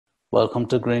Welcome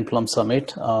to Greenplum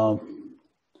Summit.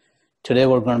 Today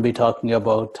we're going to be talking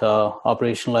about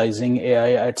operationalizing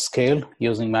AI at scale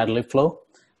using MADlib flow.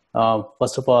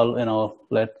 First of all,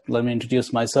 let me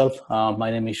introduce myself.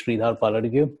 My name is Sridhar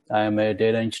Paladigu. I am a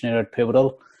data engineer at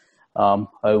Pivotal.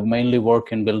 I mainly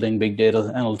work in building big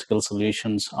data analytical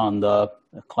solutions on the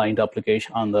client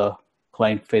application, on the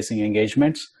client-facing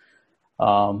engagements.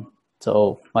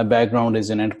 So my background is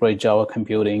in enterprise Java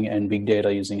computing and big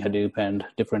data using Hadoop and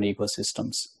different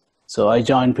ecosystems. So I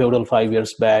joined Pivotal 5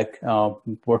 years back,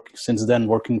 since then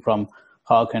working from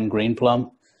Hawk and Greenplum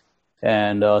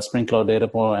and Spring Cloud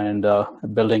Dataport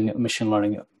and building machine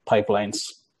learning pipelines.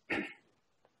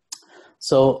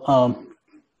 So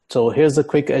here's a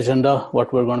quick agenda,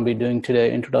 what we're going to be doing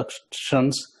today,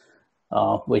 introductions,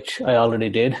 which I already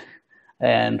did.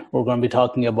 And we're going to be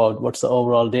talking about what's the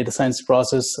overall data science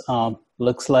process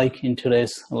looks like in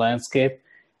today's landscape,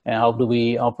 and how do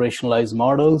we operationalize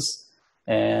models,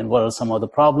 and what are some of the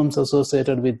problems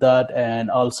associated with that. And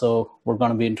also, we're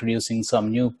going to be introducing some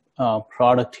new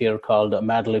product here called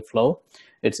MADlib Flow.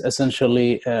 It's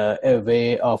essentially a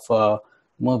way of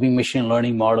moving machine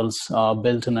learning models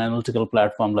built in an analytical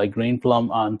platform like Greenplum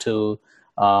onto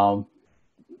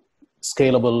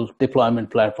scalable deployment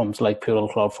platforms like Pivotal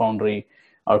Cloud Foundry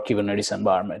or Kubernetes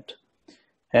environment.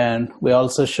 And we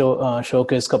also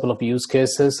showcase a couple of use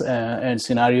cases and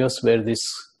scenarios where this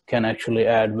can actually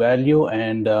add value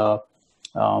and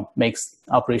makes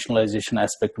operationalization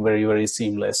aspect very, very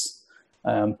seamless.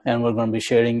 And we're going to be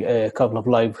sharing a couple of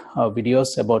live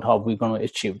videos about how we're going to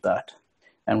achieve that.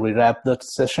 And we wrap the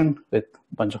session with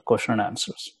a bunch of question and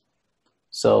answers.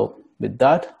 So with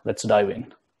that, let's dive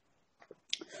in.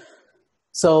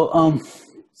 So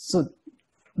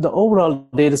the overall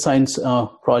data science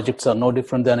projects are no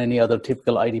different than any other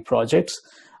typical IT projects.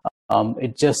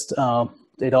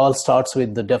 It all starts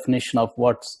with the definition of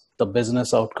what the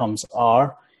business outcomes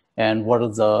are and what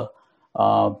are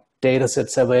the data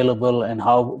sets available and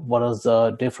what are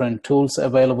the different tools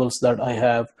available that I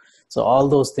have. So all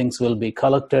those things will be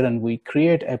collected, and we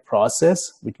create a process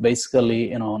which basically,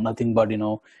 nothing but,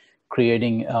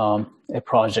 creating a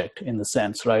project in the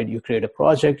sense, right? You create a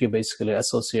project, you basically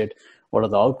associate what are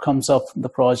the outcomes of the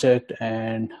project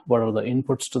and what are the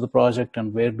inputs to the project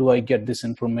and where do I get this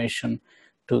information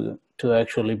to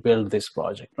actually build this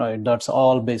project, right? That's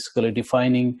all basically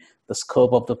defining the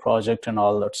scope of the project and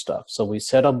all that stuff. So we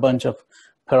set up a bunch of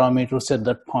parameters at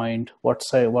that point, what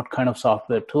kind of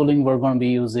software tooling we're going to be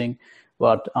using,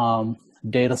 what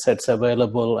data sets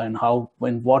available and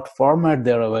in what format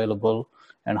they're available,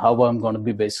 and how I'm going to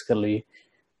be basically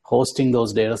hosting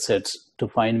those data sets to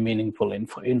find meaningful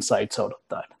insights out of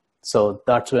that. So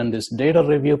that's when this data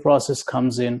review process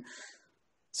comes in.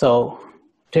 So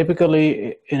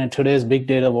typically in today's big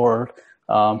data world,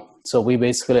 so we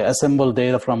basically assemble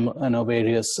data from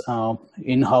various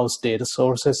in-house data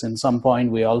sources. In some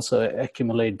point, we also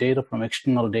accumulate data from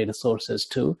external data sources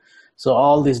too. So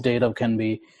all this data can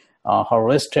be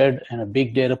harvested in a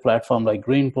big data platform like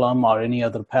Greenplum or any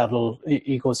other parallel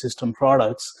ecosystem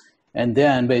products, and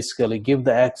then basically give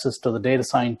the access to the data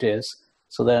scientists.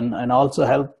 So then, and also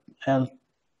help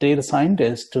data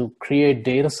scientists to create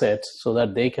data sets so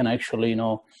that they can actually,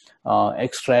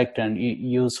 extract and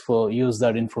use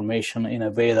that information in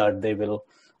a way that they will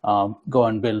go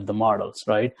and build the models,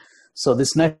 right? So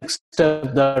this next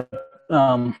step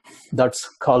that's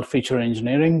called feature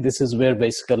engineering. This is where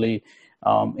basically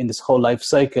in this whole life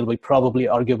cycle, we probably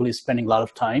arguably spending a lot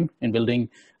of time in building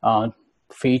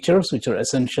features which are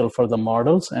essential for the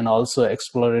models, and also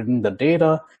exploring the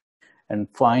data and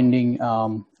finding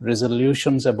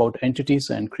resolutions about entities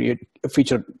and create a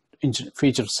feature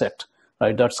set,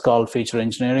 right? That's called feature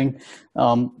engineering.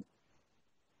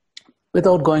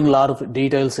 Without going a lot of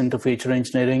details into feature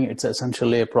engineering, it's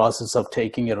essentially a process of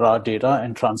taking a raw data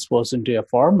and transpose into a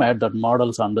format that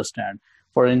models understand.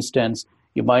 For instance,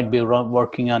 you might be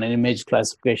working on an image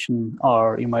classification,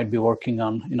 or you might be working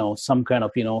on, some kind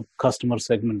of, customer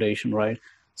segmentation, right?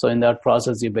 So in that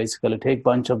process, you basically take a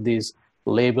bunch of these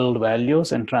labeled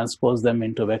values and transpose them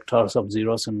into vectors of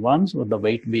zeros and ones, with the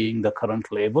weight being the current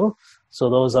label. So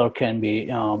those can be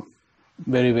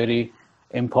very, very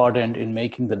important in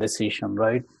making the decision,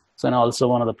 right? So, and also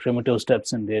one of the primitive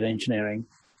steps in data engineering.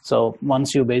 So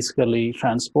once you basically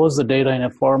transpose the data in a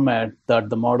format that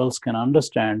the models can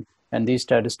understand, and these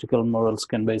statistical models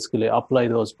can basically apply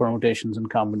those permutations and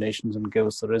combinations and give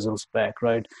us the results back,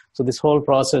 right? So this whole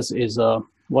process is,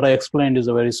 what I explained is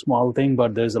a very small thing,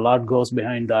 but there's a lot goes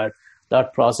behind that.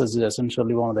 That process is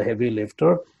essentially one of the heavy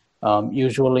lifter.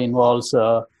 Usually involves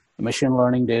machine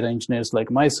learning data engineers like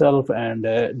myself and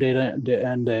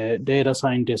data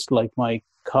scientists like my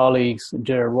colleagues,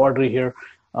 Jared Wadry here.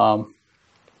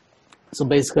 So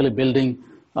basically building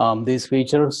these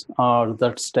features are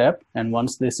that step. And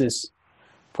once this is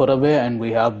put away and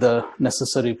we have the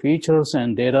necessary features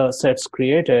and data sets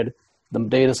created, the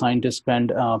data scientists spend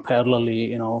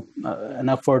parallelly, an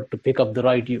effort to pick up the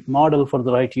right model for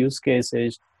the right use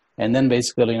cases, and then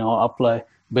basically,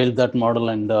 build that model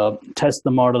and test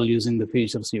the model using the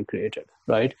features you created,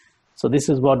 right? So this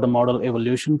is what the model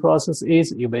evolution process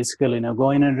is. You basically,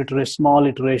 go in and iterate small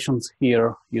iterations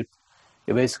here. You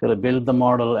basically build the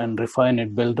model and refine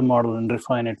it, build the model and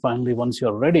refine it. Finally, once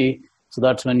you're ready, so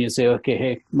that's when you say, okay,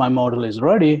 hey, my model is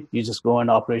ready. You just go and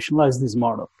operationalize this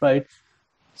model, right?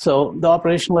 So the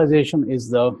operationalization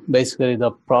is basically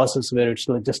the process where it's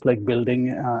just like building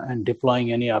and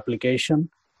deploying any application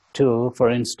to, for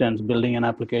instance, building an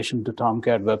application to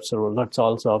Tomcat web server. That's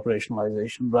also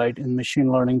operationalization, right? In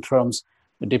machine learning terms,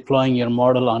 deploying your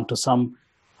model onto some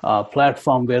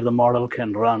platform where the model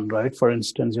can run, right? For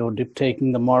instance, you're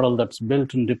taking the model that's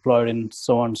built and deployed in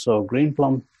so-and-so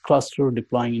Greenplum cluster,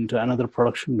 deploying into another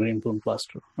production Greenplum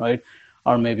cluster, right?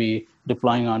 Or maybe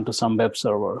deploying onto some web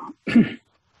server,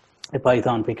 a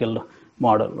Python pickled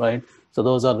model, right? So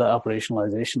those are the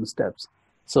operationalization steps.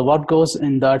 So what goes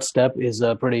in that step is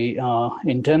a pretty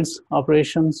intense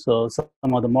operation. So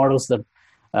some of the models that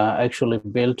actually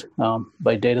built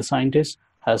by data scientists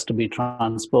has to be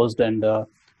transposed and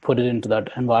put it into that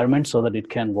environment so that it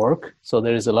can work. So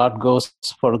there is a lot goes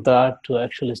for that, to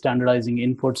actually standardizing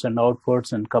inputs and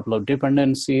outputs and a couple of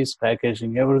dependencies,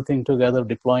 packaging everything together,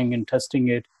 deploying and testing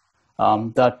it.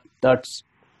 That's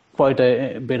quite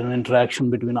a bit of an interaction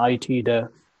between IT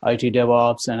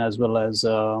DevOps and as well as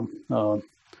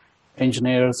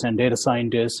engineers and data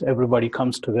scientists. Everybody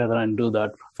comes together and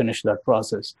finish that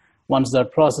process. Once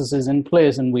that process is in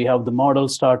place and we have the model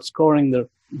start scoring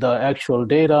the actual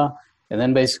data, and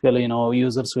then basically,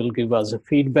 users will give us a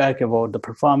feedback about the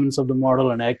performance of the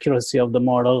model and accuracy of the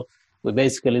model. We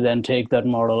basically then take that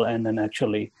model and then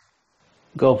actually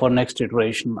go for next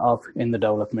iteration in the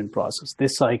development process.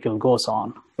 This cycle goes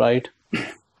on, right?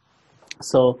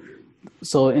 So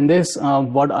in this,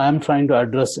 what I'm trying to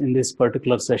address in this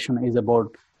particular session is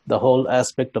about the whole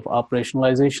aspect of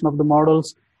operationalization of the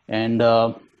models and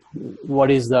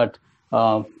what is that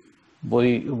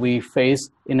we face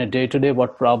in a day-to-day,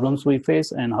 what problems we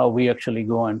face and how we actually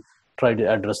go and try to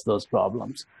address those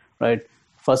problems, right?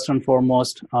 First and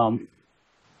foremost,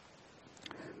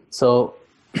 so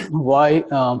why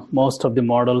most of the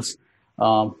models,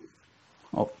 I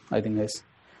think I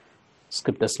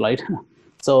skipped a slide.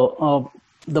 So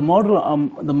the model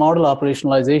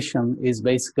operationalization is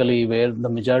basically where the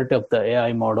majority of the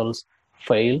AI models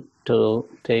fail to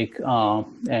take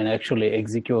and actually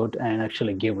execute and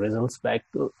actually give results back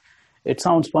to. It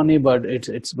sounds funny, but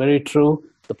it's very true.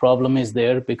 The problem is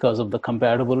there because of the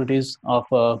compatibilities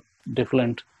of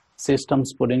different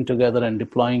systems putting together and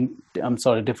deploying,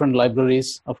 different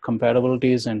libraries of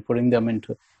compatibilities and putting them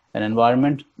into an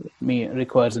environment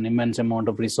requires an immense amount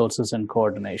of resources and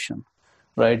coordination,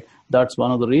 right? That's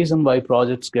one of the reasons why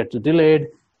projects get delayed.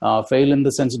 Fail in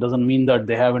the sense, it doesn't mean that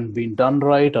they haven't been done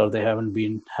right or they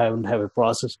haven't have a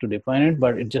process to define it,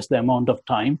 but it's just the amount of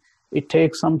time it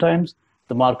takes. Sometimes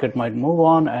the market might move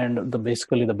on and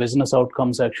basically the business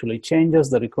outcomes actually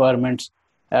changes.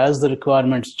 As the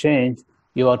requirements change,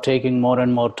 you are taking more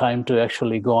and more time to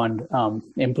actually go and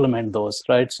implement those,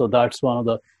 right? So that's one of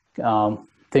the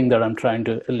thing that I'm trying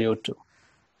to allude to.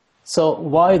 So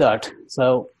why that?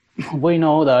 So we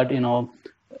know that,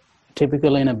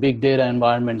 typically in a big data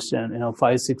environment,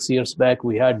 5-6 years back,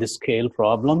 we had this scale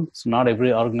problem. So not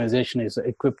every organization is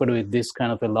equipped with this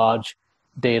kind of a large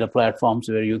data platforms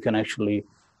where you can actually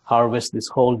harvest this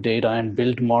whole data and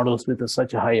build models with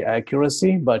such a high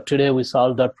accuracy. But today we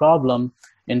solved that problem.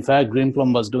 In fact,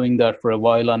 Greenplum was doing that for a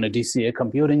while on a DCA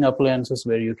computing appliances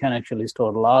where you can actually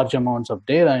store large amounts of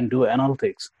data and do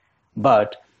analytics.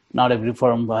 But not every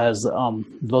firm has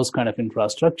those kind of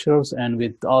infrastructures. And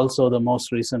with also the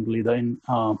most recently,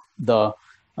 the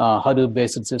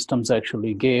Hadoop-based systems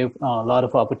actually gave a lot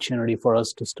of opportunity for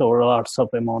us to store lots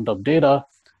of amount of data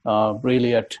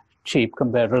really at cheap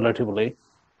compared relatively.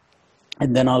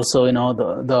 And then also,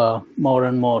 the more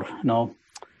and more,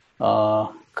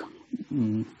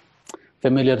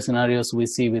 familiar scenarios we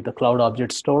see with the cloud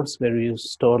object stores where you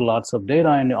store lots of data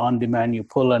and on demand you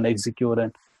pull and execute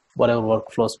and whatever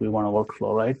workflows we want to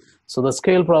workflow, right? So the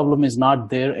scale problem is not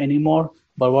there anymore,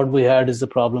 but what we had is the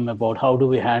problem about how do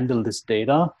we handle this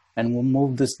data and we'll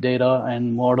move this data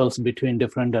and models between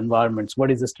different environments.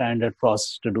 What is the standard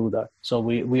process to do that? So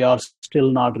we are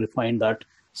still not refined that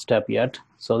step yet.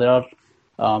 So there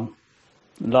are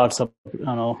lots of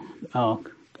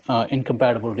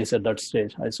incompatibilities at that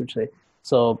stage, I should say.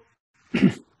 So,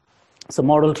 so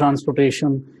model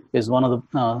transportation is one of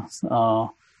the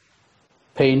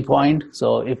pain point.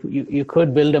 So if you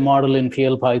could build a model in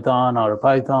PL Python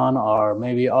or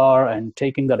maybe R, and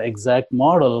taking that exact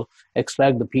model,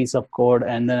 extract the piece of code,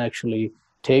 and then actually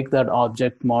take that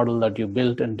object model that you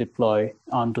built and deploy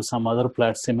onto some other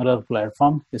similar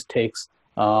platform. This takes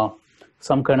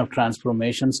some kind of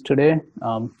transformations today.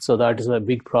 So that is a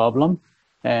big problem.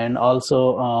 And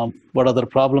also, what other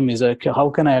problem is, how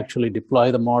can I actually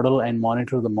deploy the model and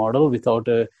monitor the model without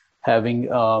having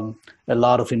a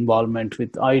lot of involvement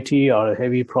with IT or a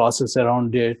heavy process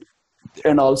around it?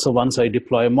 And also, once I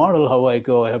deploy a model, how I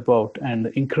go about and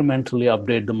incrementally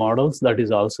update the models, that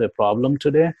is also a problem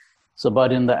today. So,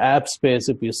 but in the app space,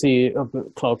 if you see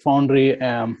Cloud Foundry,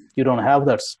 you don't have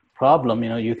that problem.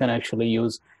 You can actually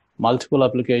use multiple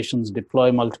applications,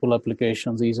 deploy multiple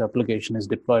applications. Each application is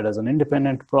deployed as an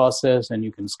independent process, and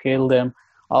you can scale them.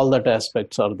 All that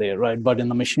aspects are there, right? But in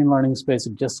the machine learning space,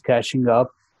 it's just catching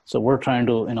up. So we're trying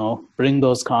to, bring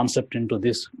those concepts into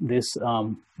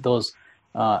those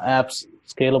apps,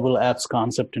 scalable apps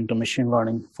concept into machine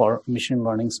learning for machine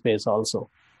learning space also.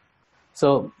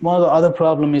 So one of the other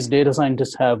problem is data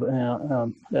scientists have,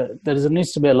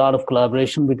 needs to be a lot of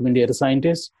collaboration between data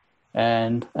scientists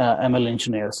and ML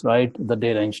engineers, right? The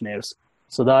data engineers.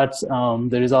 So that's,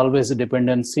 there is always a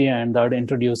dependency, and that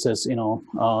introduces,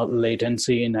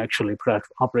 latency in actually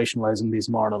operationalizing these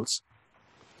models,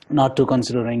 not to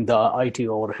considering the IT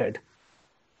overhead.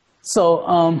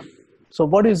 So, so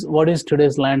what is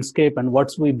today's landscape, and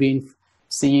what's we've been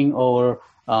seeing over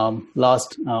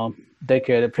last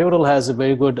decade? Pivotal has a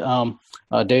very good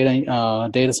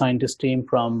data scientist team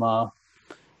from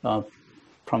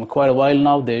quite a while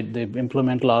now. They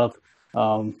implement a lot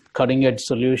of cutting edge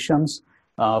solutions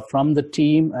from the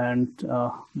team, and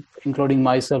including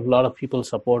myself, a lot of people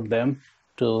support them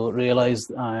to realize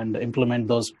and implement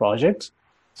those projects.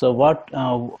 So what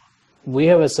we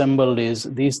have assembled is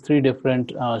these three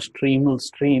different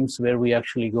streams where we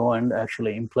actually go and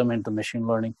actually implement the machine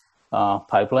learning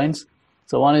pipelines.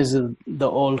 So one is the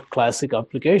old classic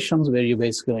applications where you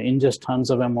basically ingest tons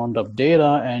of amount of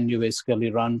data, and you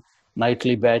basically run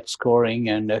nightly batch scoring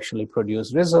and actually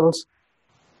produce results,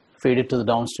 feed it to the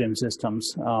downstream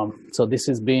systems. So this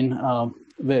has been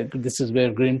this is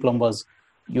where Greenplum was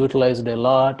utilized a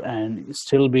lot, and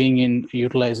still being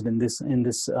utilized in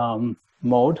this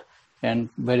mode, and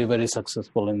very, very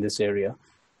successful in this area.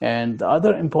 And the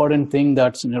other important thing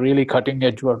that's really cutting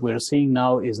edge, what we're seeing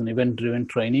now, is an event-driven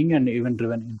training and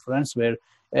event-driven inference, where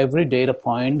every data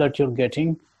point that you're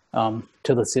getting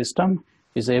to the system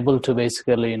is able to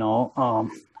basically,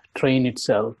 train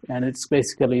itself. And it's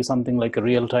basically something like a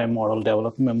real-time model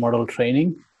development, model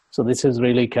training. So this is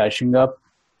really catching up,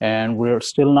 and we're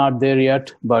still not there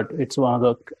yet, but it's one of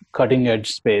the cutting edge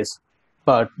space.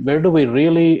 But where do we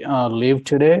really live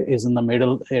today is in the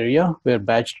middle area, where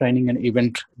batch training and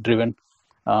event-driven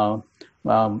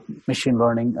machine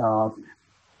learning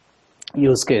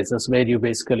use cases, where you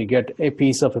basically get a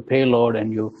piece of a payload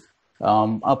and you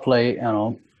apply,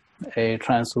 a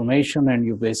transformation, and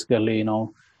you basically,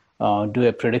 do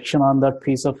a prediction on that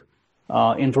piece of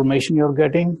information you're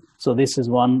getting. So this is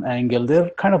one angle. They're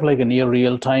kind of like a near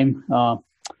real-time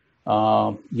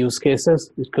use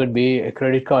cases. It could be a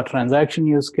credit card transaction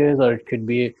use case, or it could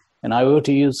be an IoT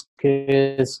use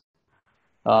case.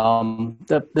 There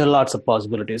are lots of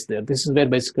possibilities there. This is where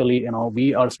basically,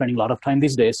 we are spending a lot of time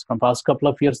these days. From past couple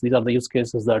of years, these are the use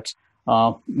cases that's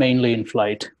mainly in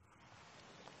flight.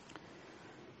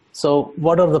 So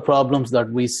what are the problems that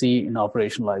we see in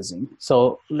operationalizing?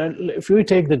 So if we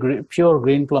take the pure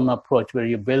Greenplum approach, where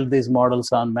you build these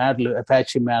models on MADlib,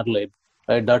 Apache MADlib,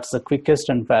 right? That's the quickest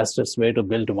and fastest way to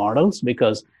build models,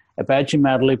 because Apache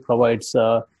MADlib provides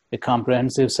a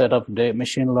comprehensive set of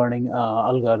machine learning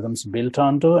algorithms built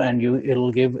onto, and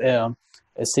it'll give a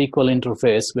SQL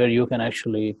interface where you can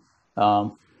actually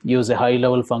use a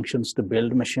high-level functions to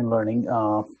build machine learning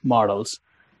models.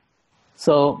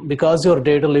 So because your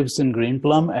data lives in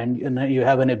Greenplum, and you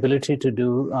have an ability to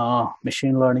do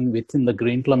machine learning within the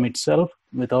Greenplum itself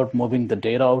without moving the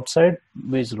data outside,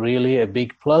 which is really a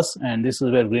big plus. And this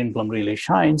is where Greenplum really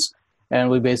shines.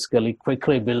 And we basically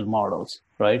quickly build models,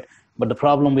 right? But the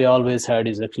problem we always had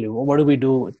is actually, what do we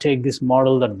do? Take this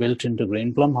model that built into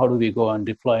Greenplum, how do we go and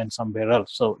deploy it somewhere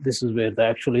else? So this is where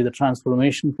the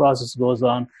transformation process goes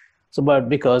on. So, but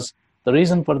because the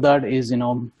reason for that is,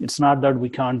 it's not that we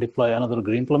can't deploy another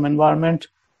Greenplum environment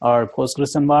or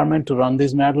Postgres environment to run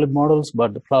these MADlib models,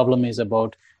 but the problem is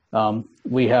about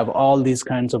we have all these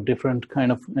kinds of different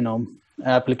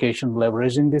applications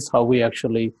leveraging this, how we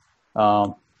actually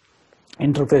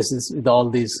interfaces with all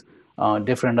these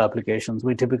different applications.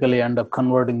 We typically end up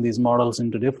converting these models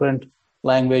into different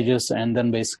languages and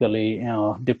then basically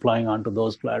deploying onto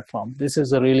those platforms. This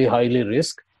is a really highly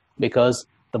risk because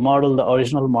the model, the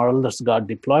original model that's got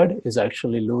deployed is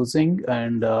actually losing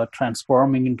and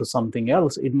transforming into something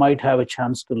else. It might have a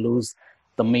chance to lose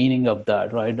the meaning of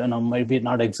that, right? And maybe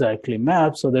not exactly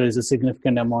mapped. So there is a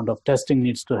significant amount of testing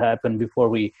needs to happen before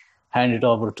we hand it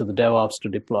over to the DevOps to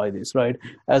deploy this, right?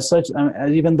 As such,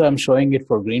 even though I'm showing it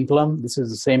for Greenplum, this is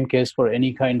the same case for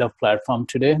any kind of platform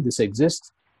today. This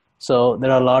exists. So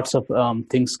there are lots of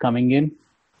things coming in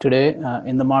today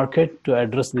in the market to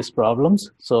address these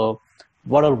problems. So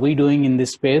what are we doing in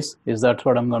this space is that's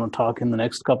what I'm going to talk in the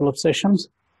next couple of sessions.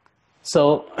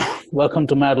 So welcome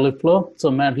to MADlib Flow.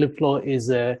 So MADlib Flow is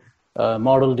a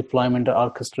model deployment,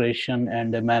 orchestration,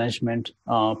 and a management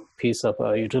piece of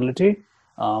utility.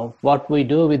 What we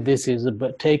do with this is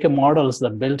take a models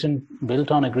that built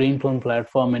on a Greenplum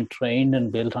platform and trained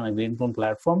and built on a Greenplum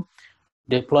platform,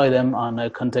 deploy them on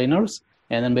containers,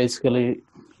 and then basically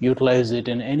utilize it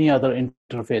in any other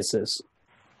interfaces.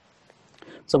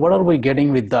 So what are we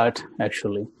getting with that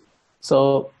actually?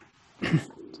 So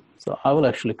I will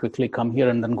actually quickly come here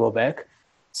and then go back.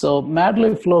 So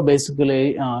MADlib Flow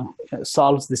basically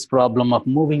solves this problem of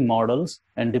moving models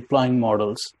and deploying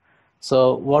models.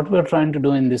 So what we're trying to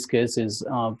do in this case is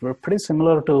we're pretty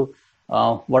similar to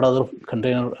what other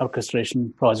container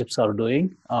orchestration projects are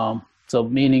doing. So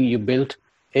meaning you built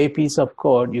a piece of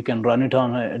code, you can run it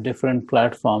on a different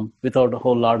platform without a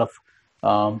whole lot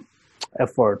of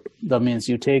effort. That means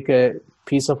you take a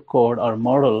piece of code or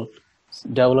model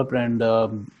developed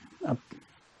and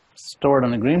stored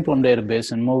on a Greenplum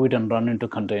database and move it and run into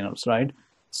containers, right?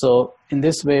 So in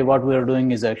this way, what we're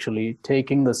doing is actually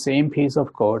taking the same piece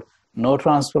of code, no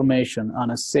transformation,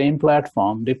 on a same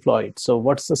platform, deploy it. So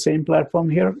what's the same platform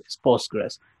here? It's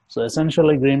Postgres. So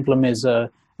essentially, Greenplum is a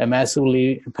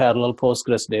massively parallel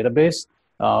Postgres database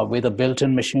with a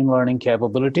built-in machine learning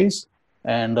capabilities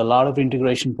and a lot of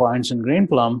integration points in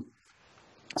Greenplum.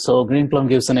 So Greenplum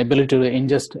gives an ability to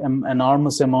ingest an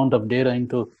enormous amount of data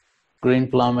into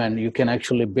Greenplum, and you can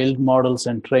actually build models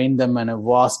and train them in a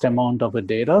vast amount of the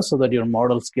data so that your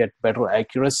models get better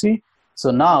accuracy. So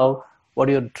now what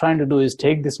you're trying to do is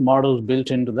take this model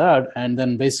built into that and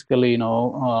then basically,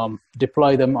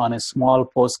 deploy them on a small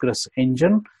Postgres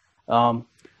engine. And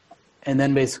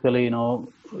then basically,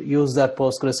 use that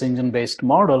Postgres engine based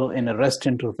model in a REST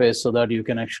interface so that you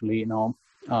can actually,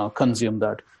 consume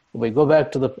that. We go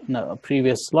back to the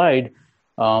previous slide.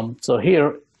 So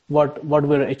here, what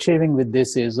we're achieving with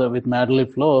this is with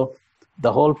MADlib Flow,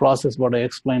 the whole process, what I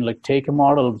explained, like take a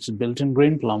model which is built in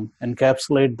Greenplum,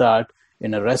 encapsulate that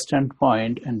in a REST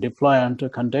endpoint and deploy onto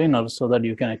containers so that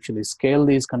you can actually scale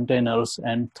these containers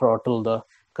and throttle the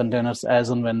containers as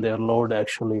and when their load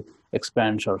actually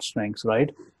expands or shrinks, right?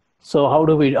 So how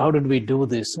did we do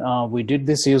this? We did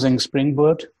this using Spring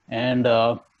Boot and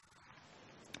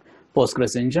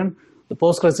Postgres engine. The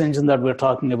Postgres engine that we're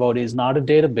talking about is not a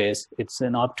database. It's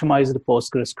an optimized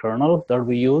Postgres kernel that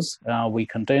we use. We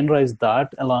containerize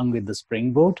that along with the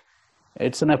Spring Boot.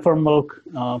 It's an ephemeral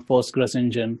Postgres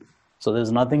engine. So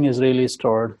there's nothing is really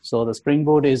stored. So the Spring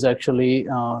Boot is actually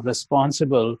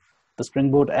responsible. The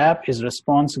Spring Boot app is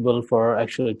responsible for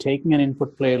actually taking an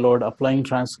input payload, applying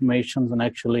transformations, and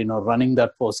actually running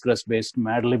that Postgres-based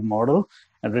MADlib model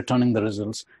and returning the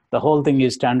results. The whole thing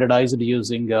is standardized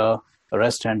using a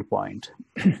REST endpoint.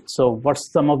 So what's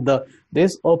some of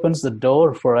this opens the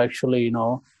door for actually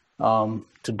to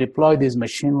deploy these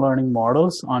machine learning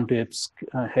models onto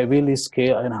a highly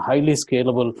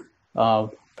scalable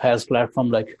PaaS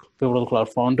platform like Pivotal Cloud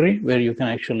Foundry, where you can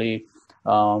actually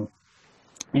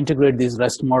integrate these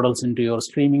REST models into your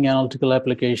streaming analytical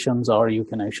applications, or you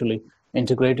can actually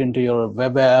integrate into your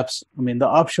web apps. I mean, the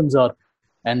options are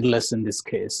endless in this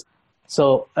case.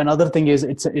 So another thing is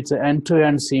it's an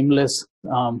end-to-end seamless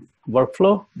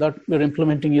workflow that we're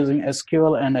implementing using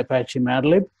SQL and Apache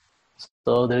MADlib.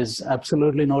 So there is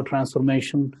absolutely no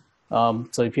transformation.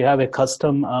 So if you have a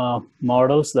custom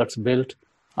models that's built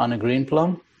on a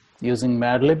Greenplum using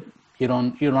MADlib, you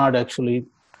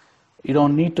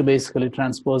don't need to basically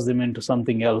transpose them into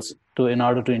something else in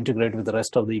order to integrate with the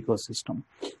rest of the ecosystem.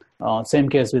 Same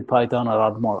case with Python or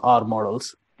R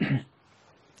models.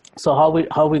 So how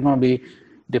we going to be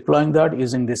deploying that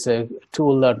using this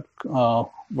tool that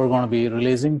we're going to be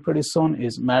releasing pretty soon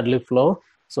is MADlib Flow.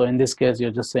 So in this case,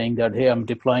 you're just saying that, hey, I'm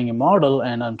deploying a model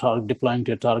and I'm deploying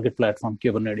to a target platform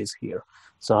Kubernetes here.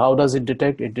 So how does it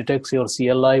detect? It detects your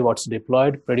CLI, what's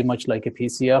deployed, pretty much like a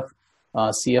PCF,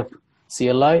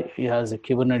 CLI. It has a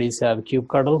Kubernetes have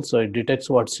kubectl, so it detects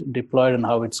what's deployed and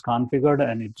how it's configured,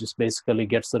 and it just basically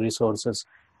gets the resources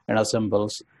and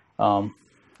assembles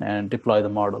and deploy the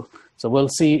model. So we'll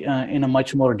see in a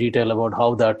much more detail about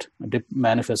how that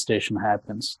manifestation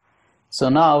happens. So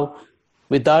now,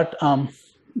 with that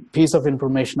piece of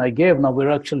information I gave, now we're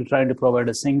actually trying to provide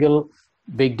a single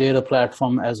big data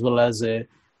platform as well as a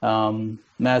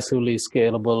massively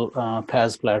scalable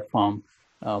PaaS platform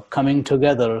coming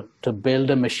together to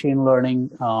build a machine learning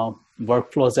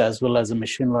workflows as well as a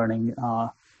machine learning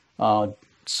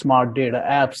smart data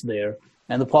apps there.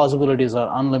 And the possibilities are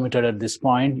unlimited at this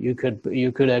point. You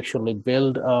could actually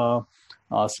build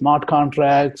smart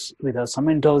contracts with some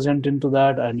intelligence into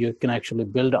that, and you can actually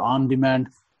build on-demand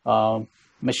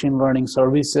machine learning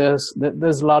services.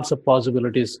 There's lots of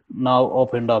possibilities now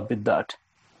opened up with that.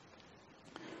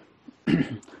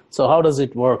 So how does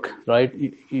it work, right?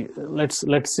 Let's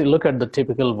look at the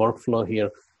typical workflow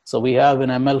here. So we have an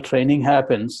ML training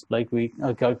happens, like we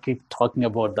keep talking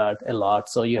about that a lot.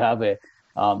 So you have a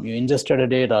you ingested a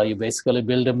data, you basically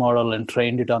build a model and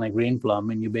trained it on a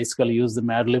Greenplum, and you basically use the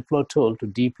MADlib flow tool to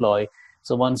deploy.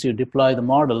 So once you deploy the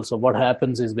model, so what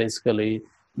happens is basically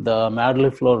the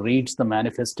MADlib flow reads the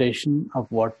manifestation of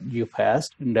what you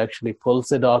passed and actually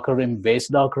pulls a base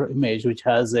Docker image, which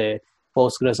has a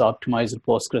Postgres optimized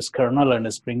Postgres kernel and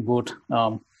a Spring Boot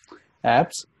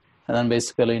apps, and then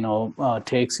basically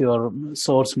takes your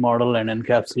source model and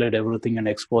encapsulate everything and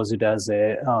expose it as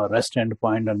a REST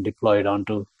endpoint and deploy it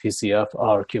onto PCF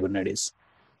or Kubernetes.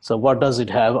 So what does it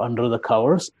have under the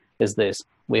covers is this.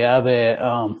 We have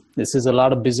a this is a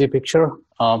lot of busy picture,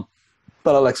 but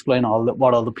I'll explain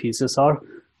what all the pieces are.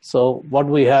 So what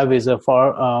we have is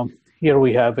here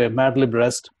we have a MADlib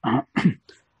REST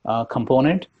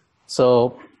component.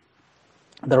 So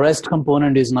the REST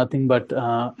component is nothing but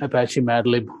Apache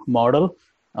MADlib model,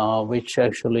 which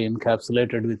actually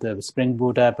encapsulated with a Spring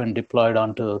Boot app and deployed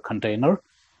onto a container.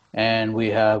 And we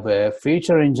have a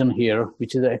feature engine here,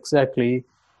 which is exactly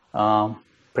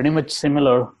pretty much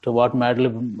similar to what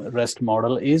MADlib REST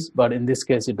model is, but in this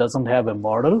case, it doesn't have a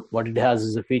model. What it has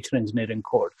is a feature engineering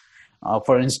code.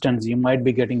 For instance, you might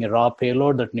be getting a raw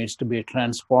payload that needs to be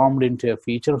transformed into a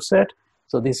feature set.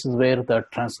 So this is where the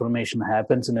transformation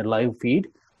happens in a live feed.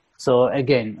 So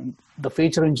again, the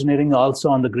feature engineering also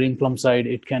on the Greenplum side,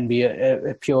 it can be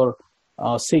a pure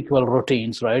SQL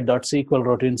routines, right? .SQL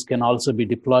routines can also be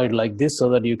deployed like this so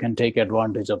that you can take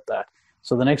advantage of that.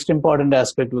 So the next important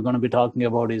aspect we're going to be talking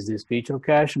about is this feature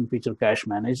cache and feature cache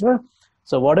manager.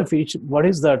 So what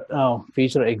is that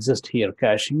feature exist here?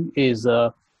 Caching is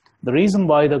the reason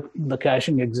why the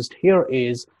caching exists here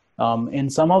is in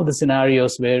some of the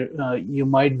scenarios where you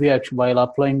might be actually, while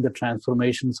applying the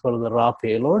transformations for the raw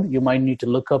payload, you might need to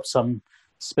look up some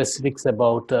specifics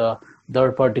about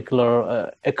their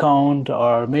particular account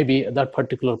or maybe that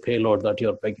particular payload that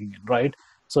you're pegging in, right?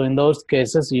 So in those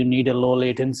cases, you need a low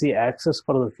latency access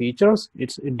for the features.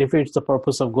 It defeats the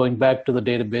purpose of going back to the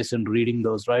database and reading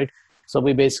those, right? So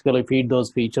we basically feed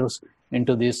those features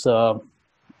into this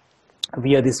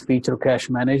via this feature cache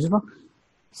manager.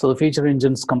 So the feature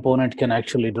engines component can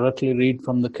actually directly read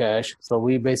from the cache. So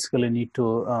we basically need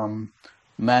to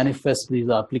manifest these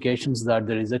applications that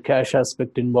there is a cache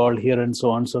aspect involved here and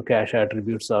so on. So cache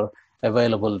attributes are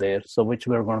available there. So which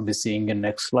we're going to be seeing in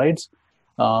next slides.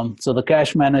 So the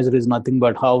cache manager is nothing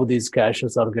but how these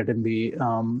caches are getting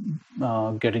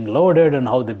loaded and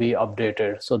how they be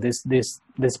updated. So this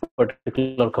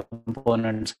particular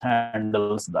component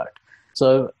handles that.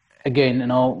 So again,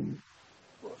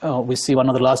 we see one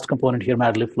of the last component here,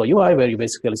 MADlib Flow UI, where you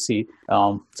basically see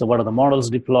so what are the models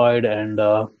deployed, and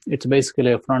it's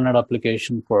basically a front-end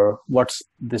application for what's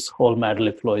this whole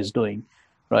MADlib Flow is doing,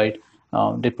 right?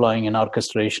 Deploying and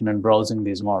orchestration and browsing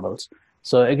these models.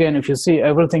 So again, if you see,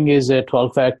 everything is a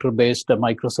 12-factor based,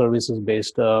 microservices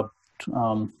based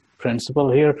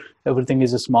principle here. Everything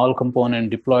is a small component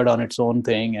deployed on its own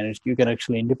thing, and you can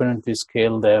actually independently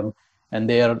scale them, and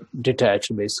they are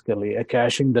detached basically. A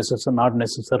caching does not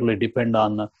necessarily depend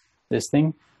on this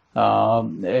thing.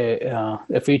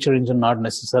 A feature engine not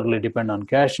necessarily depend on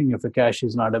caching. If a cache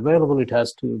is not available, it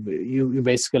has to be, you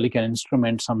basically can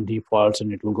instrument some defaults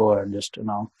and it will go and just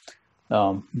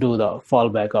do the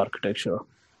fallback architecture.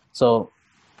 So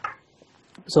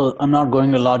I'm not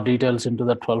going a lot of details into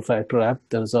the 12-factor app.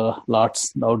 There's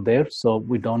lots out there, so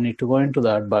we don't need to go into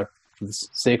that, but for the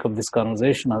sake of this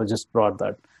conversation, I just brought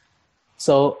that.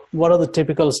 So what are the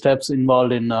typical steps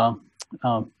involved in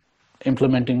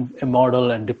implementing a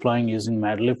model and deploying using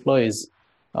MADlib Flow is,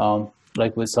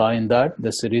 like we saw in that,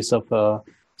 the series of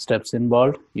steps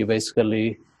involved. You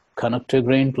basically connect to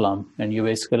Greenplum and you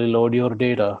basically load your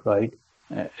data, right?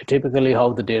 typically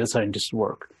how the data scientists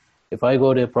work. If I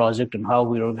go to a project and how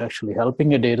we are actually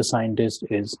helping a data scientist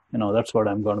is, that's what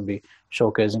I'm going to be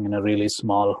showcasing in a really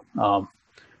small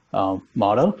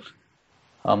model.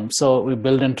 So we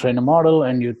build and train a model,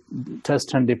 and you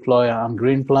test and deploy on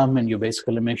Greenplum, and you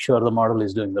basically make sure the model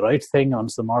is doing the right thing.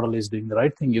 Once the model is doing the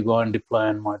right thing, you go and deploy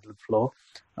on MADlib Flow.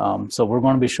 So we're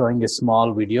going to be showing a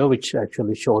small video which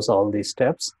actually shows all these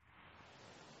steps.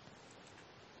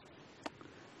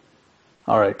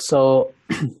 All right, so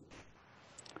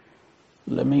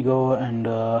let me go and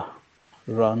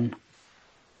run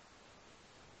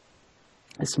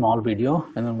a small video,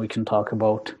 and then we can talk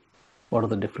about what are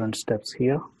the different steps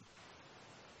here.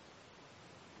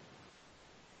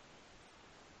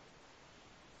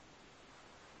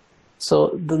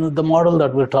 So the model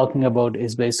that we're talking about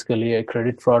is basically a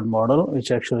credit fraud model,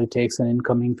 which actually takes an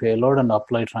incoming payload and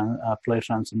apply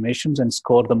transformations and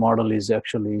score the model is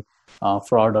actually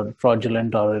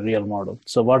fraudulent or a real model.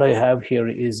 So what I have here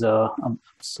is, I'm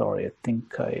sorry, I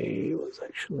think I was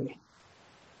actually,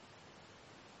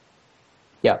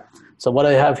 yeah. So what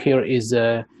I have here is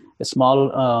a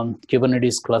small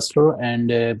Kubernetes cluster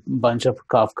and a bunch of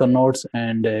Kafka nodes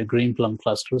and a Greenplum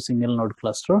cluster, single node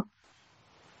cluster.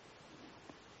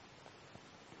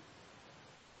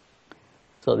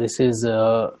 So this is,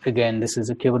 again, this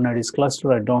is a Kubernetes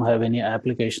cluster. I don't have any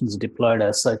applications deployed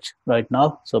as such right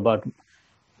now. So, but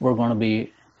we're going to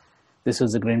be, this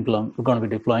is the Greenplum, we're going to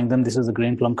be deploying them. This is the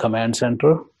Greenplum command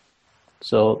center.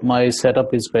 So my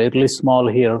setup is fairly small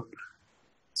here.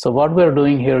 So what we're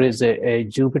doing here is a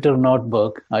Jupyter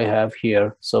notebook I have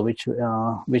here. So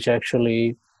which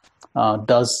actually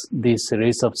does these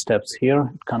series of steps here.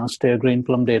 It connects to a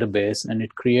Greenplum database, and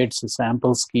it creates a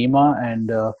sample schema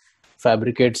and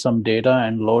fabricate some data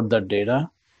and load that data,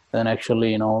 then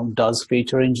actually does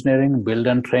feature engineering, build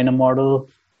and train a model,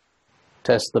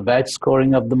 test the batch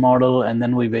scoring of the model, and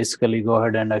then we basically go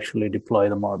ahead and actually deploy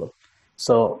the model.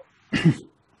 So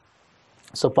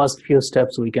so first few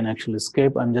steps we can actually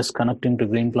skip. I'm just connecting to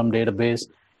Greenplum database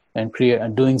and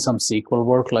doing some SQL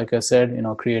work, like I said,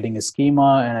 creating a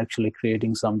schema and actually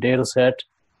creating some data set.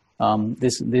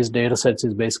 These data sets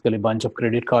is basically a bunch of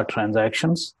credit card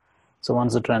transactions. So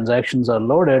once the transactions are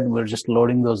loaded, we're just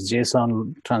loading those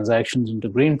JSON transactions into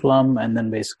Greenplum, and then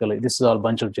basically this is all a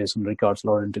bunch of JSON records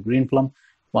loaded into Greenplum.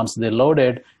 Once they're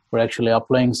loaded, we're actually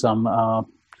applying some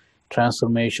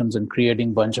transformations and creating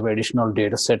a bunch of additional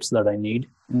data sets that I need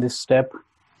in this step.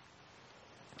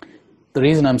 The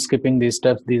reason I'm skipping these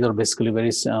steps, these are basically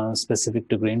very specific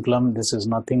to Greenplum. This is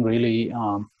nothing really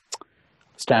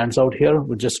stands out here.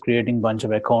 We're just creating a bunch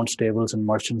of accounts tables and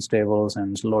merchants tables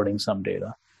and loading some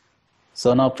data.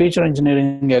 So now feature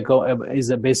engineering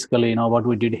is basically, what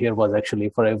we did here was actually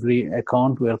for every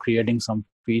account, we are creating some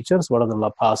features. What are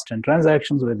the past 10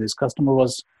 transactions where this customer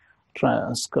was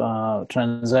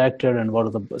transacted, and what are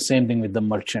the same thing with the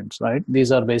merchants, right?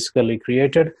 These are basically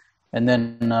created. And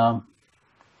then,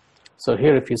 so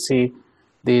here, if you see,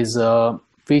 these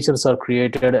features are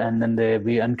created, and then they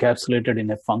be encapsulated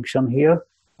in a function here,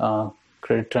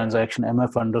 credit transaction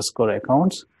MF underscore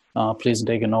accounts. Please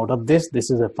take a note of this.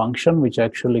 This is a function which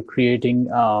actually creating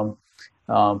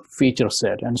feature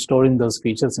set and storing those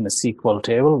features in a SQL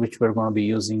table, which we're going to be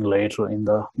using later in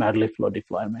the MADlib Flow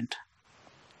deployment.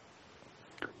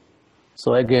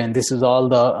 So again, this is all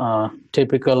the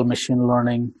typical machine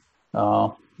learning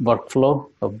workflow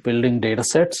of building data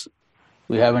sets.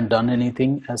 We haven't done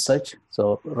anything as such.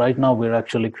 So right now we're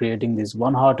actually creating this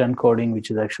one hot encoding,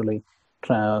 which is actually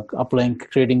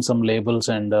creating some labels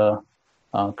and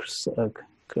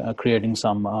creating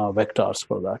some vectors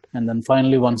for that. And then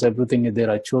finally, once everything is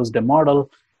there, I chose the model,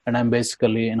 and I'm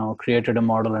basically, created a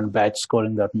model and batch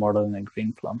scoring that model in a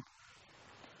Greenplum.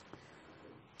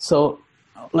 So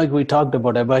like we talked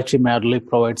about, Apache MADlib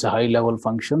provides a high-level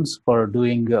functions for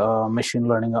doing machine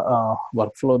learning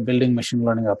workflow, building machine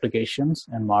learning applications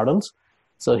and models.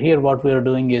 So here what we are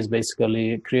doing is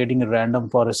basically creating a random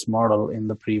forest model in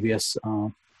the previous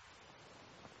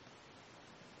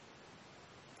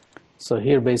so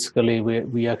here basically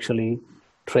we actually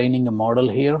training a model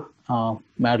here.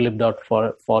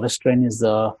 MADlib.forest train is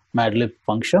the MADlib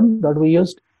function that we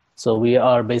used. So we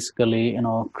are basically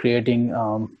creating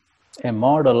a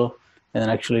model and then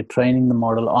actually training the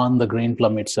model on the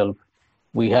Greenplum itself.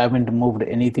 We haven't moved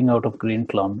anything out of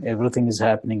Greenplum. Everything is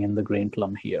happening in the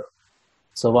Greenplum here.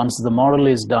 So once the model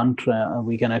is done,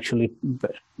 we can actually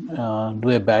do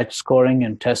a batch scoring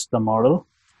and test the model.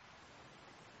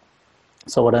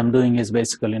 So what I'm doing is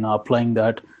basically applying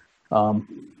that,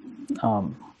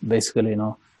 basically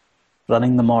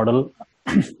running the model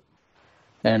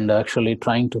and actually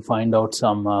trying to find out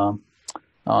some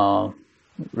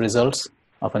results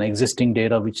of an existing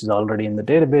data which is already in the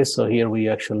database. So here we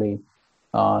actually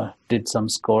did some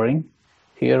scoring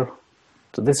here.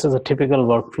 So this is a typical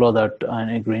workflow that in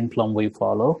a Greenplum we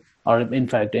follow, or in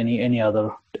fact any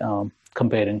other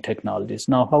comparing technologies.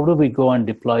 Now, how do we go and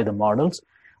deploy the models?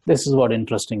 This is what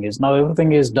interesting is. Now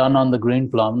everything is done on the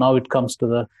Greenplum. Now it comes to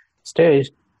the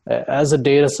stage as a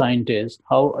data scientist,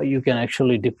 how you can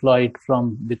actually deploy it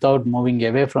from without moving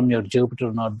away from your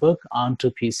Jupyter notebook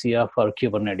onto PCF or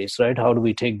Kubernetes, right? How do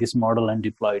we take this model and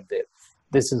deploy it there?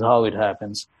 This is how it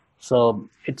happens. So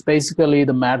it's basically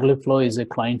the MADlib flow is a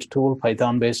client tool,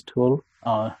 Python-based tool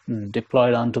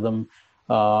deployed onto them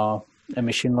a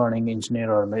machine learning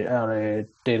engineer or a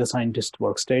data scientist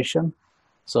workstation.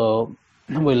 So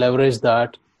we leverage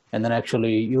that and then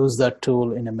actually use that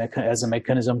tool in as a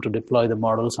mechanism to deploy the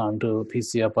models onto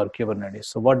PCF or Kubernetes.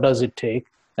 So what does it take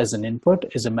as an input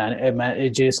is a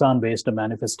JSON-based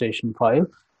manifestation file,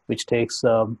 which takes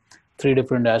 3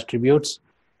 different attributes.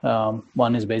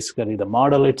 One is basically the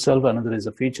model itself, another is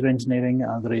a feature engineering,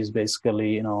 another is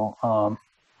basically, how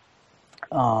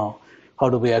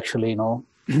do we actually,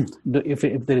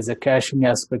 if there is a caching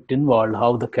aspect involved,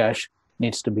 how the cache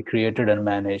needs to be created and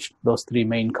managed. Those 3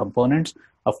 main components.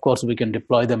 Of course, we can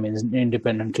deploy them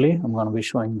independently. I'm going to be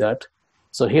showing that.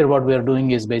 So here what we are doing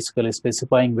is basically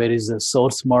specifying where is the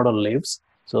source model lives.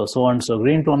 So and so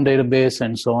Greenplum database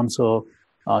and so on. So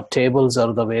tables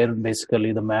are the where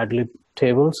basically the MADlib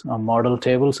tables, model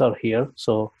tables are here.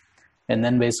 So, and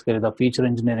then basically the feature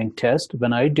engineering test.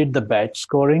 When I did the batch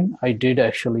scoring, I did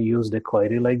actually use the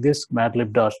query like this,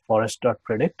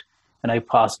 madlib.forest.predict, and I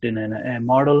passed in a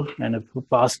model and I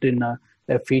passed in a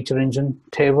feature engine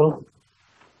table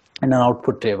and an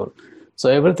output table. So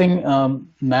everything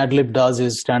MADlib does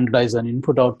is standardize an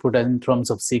input-output in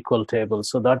terms of SQL tables.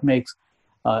 So that makes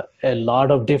a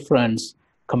lot of difference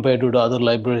compared to the other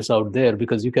libraries out there,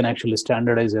 because you can actually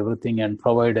standardize everything and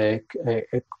provide a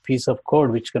piece of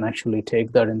code which can actually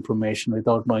take that information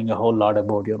without knowing a whole lot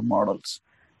about your models.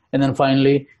 And then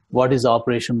finally, what is the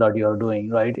operation that you are doing,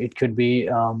 right? It could be,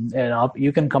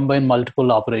 you can combine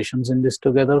multiple operations in this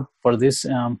together. For this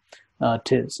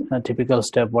typical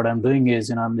step, what I'm doing is,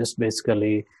 I'm just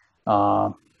basically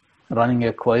running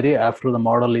a query after the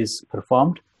model is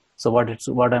performed. So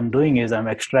what I'm doing is I'm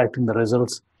extracting the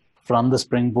results from the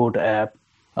Spring Boot app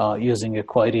using a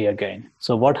query again.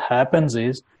 So what happens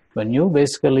is when you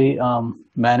basically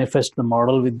manifest the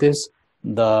model with this,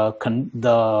 the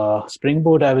Spring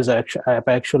Boot app is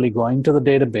actually going to the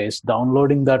database,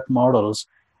 downloading that models,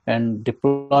 and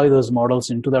deploy those models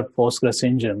into that Postgres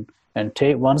engine. And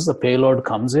once the payload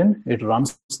comes in, it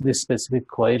runs this specific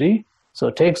query. So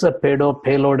it takes that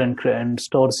payload and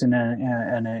stores in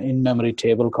an in-memory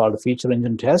table called feature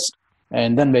engine test,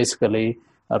 and then basically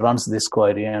runs this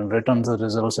query and returns the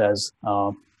results as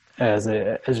a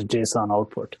JSON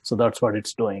output. So that's what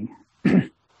it's doing.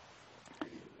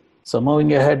 So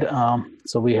moving ahead,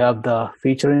 so we have the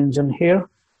feature engine here.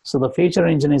 So the feature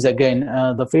engine is, again,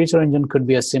 the feature engine could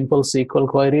be a simple SQL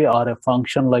query or a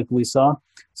function like we saw.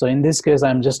 So in this case,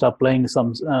 I'm just applying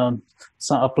some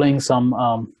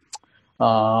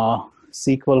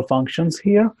SQL functions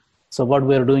here. So what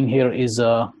we're doing here is,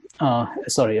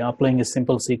 applying a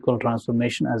simple SQL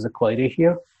transformation as a query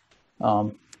here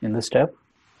in this step.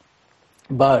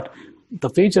 But the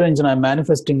feature engine, I'm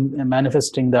manifesting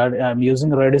that I'm using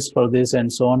Redis for this and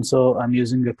so on. So I'm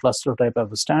using a cluster type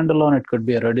of a standalone. It could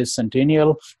be a Redis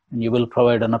Sentinel, and you will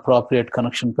provide an appropriate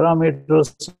connection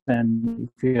parameters. And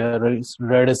if your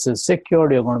Redis is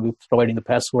secured, you're going to be providing the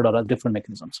password or different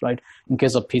mechanisms, right? In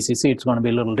case of PCC, it's going to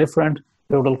be a little different.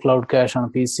 Total Cloud Cache on a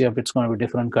PCF, it's going to be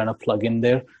different kind of plug-in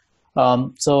there.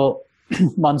 So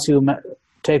once you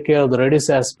take care of the Redis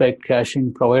aspect,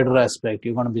 caching provider aspect,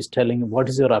 you're going to be telling what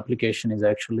is your application is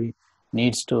actually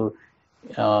needs to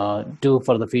do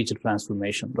for the feature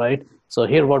transformation, right? So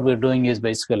here what we're doing is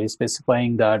basically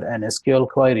specifying that an SQL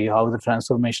query, how the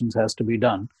transformations has to be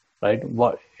done, right?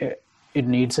 What it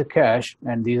needs a cache,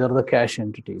 and these are the cache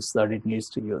entities that it needs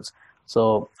to use.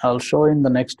 So I'll show in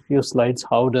the next few slides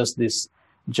how does this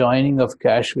joining of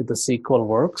cache with the SQL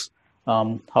works.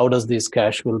 How does this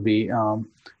cache will be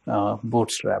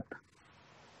bootstrapped.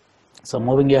 So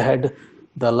moving ahead,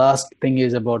 the last thing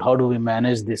is about how do we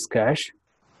manage this cache.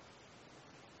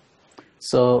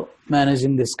 So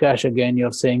managing this cache, again,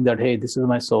 you're saying that, hey, this is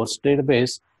my source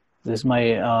database, this is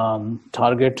my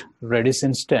target Redis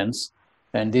instance,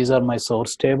 and these are my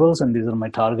source tables, and these are my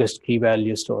target key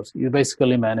value stores. You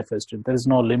basically manifest it. There is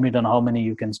no limit on how many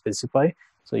you can specify.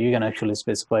 So you can actually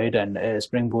specify it, and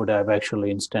Spring Boot app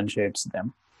actually instantiates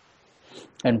them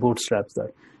and bootstraps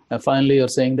that. And finally, you're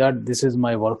saying that this is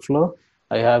my workflow.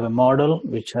 I have a model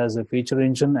which has a feature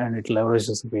engine and it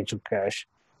leverages the feature cache.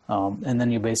 And then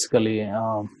you basically,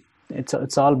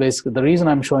 it's all basic. The reason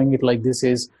I'm showing it like this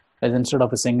is as instead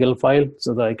of a single file,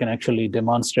 so that I can actually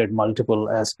demonstrate multiple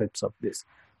aspects of this.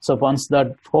 So once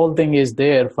that whole thing is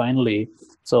there, finally,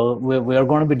 so we are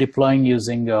going to be deploying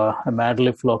using a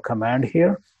MADlib flow command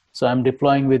here. So I'm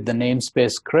deploying with the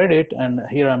namespace credit, and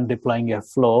here I'm deploying a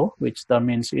flow, which that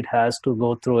means it has to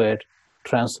go through a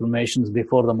transformations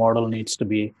before the model needs to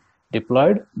be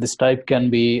deployed. This type can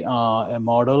be a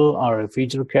model or a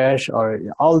feature cache, or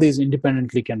all these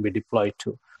independently can be deployed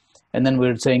too. And then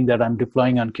we're saying that I'm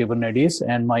deploying on Kubernetes,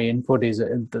 and my input is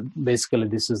basically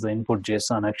this is the input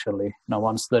JSON actually. Now,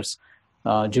 once this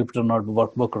Jupyter Node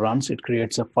workbook runs, it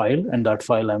creates a file, and that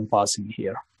file I'm passing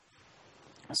here.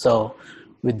 So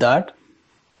with that,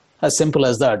 as simple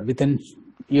as that,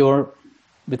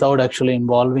 without actually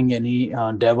involving any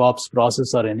DevOps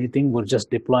process or anything, we're just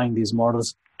deploying these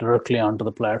models directly onto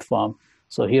the platform.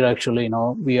 So here actually,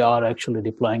 we are actually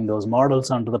deploying those models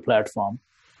onto the platform.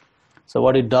 So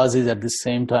what it does is at the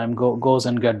same time goes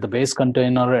and get the base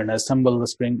container and assemble the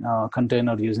Spring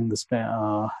container using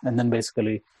the and then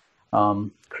basically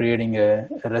creating a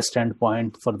REST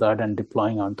endpoint for that and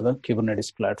deploying onto the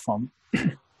Kubernetes platform.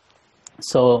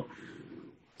 So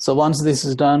once this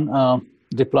is done,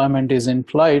 deployment is in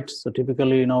flight. So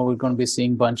typically, we're going to be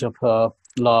seeing a bunch of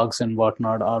logs and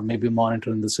whatnot, or maybe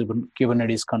monitoring the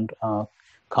Kubernetes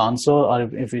console, or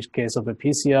if it's case of a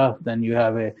PCF, then you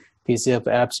have a PCF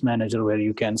apps manager where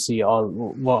you can see all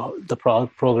the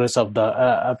progress of the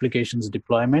application's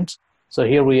deployment. So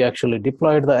here we actually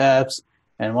deployed the apps,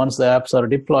 and once the apps are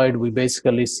deployed, we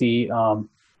basically see the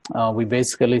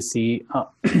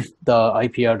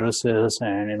IP addresses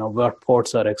and what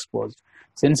ports are exposed.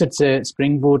 Since it's a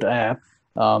Spring Boot app,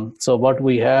 so what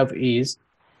we have is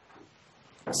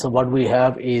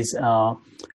a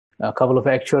couple of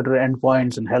actuator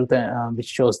endpoints and health, which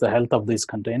shows the health of these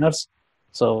containers.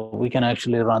 So we can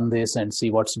actually run this and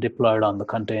see what's deployed on the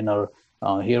container.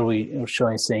 Here we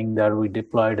are saying that we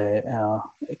deployed a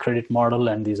credit model,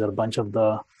 and these are a bunch of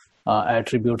the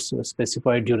attributes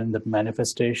specified during that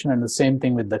manifestation. And the same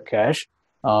thing with the cache,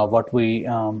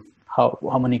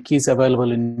 how many keys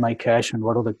available in my cache, and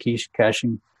what are the key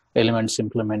caching elements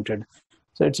implemented.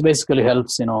 So it basically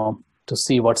helps to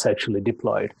see what's actually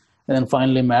deployed. And then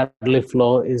finally, MADlib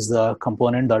flow is the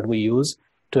component that we use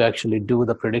to actually do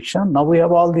the prediction. Now we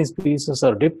have all these pieces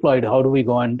are deployed. How do we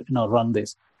go and run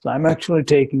this? So I'm actually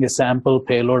taking a sample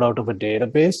payload out of a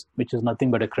database, which is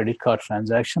nothing but a credit card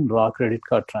transaction, raw credit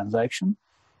card transaction,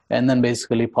 and then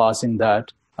basically passing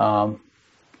that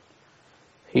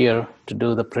here to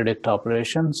do the predict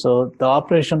operation. So the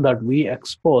operation that we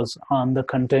expose on the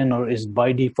container is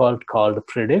by default called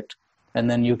predict, and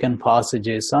then you can pass a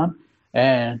JSON,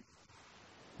 and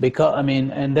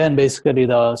then basically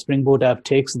the Spring Boot app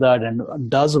takes that and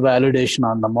does validation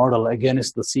on the model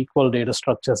against the SQL data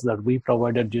structures that we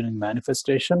provided during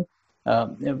manifestation.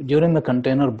 During the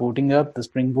container booting up, the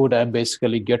Spring Boot app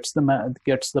basically gets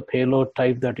the payload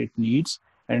type that it needs,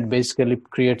 and basically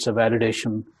creates a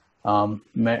validation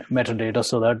metadata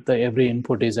so that every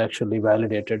input is actually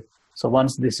validated. So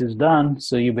once this is done,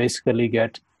 so you basically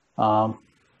get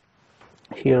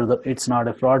here it's not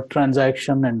a fraud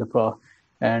transaction,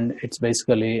 and it's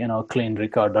basically clean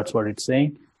record. That's what it's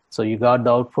saying. So you got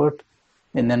the output,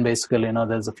 and then basically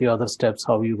there's a few other steps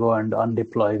how you go and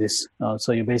undeploy this.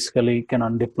 So you basically can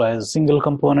undeploy as a single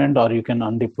component, or you can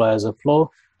undeploy as a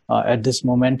flow. At this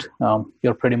moment,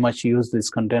 you're pretty much use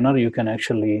this container. You can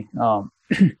actually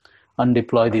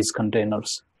undeploy these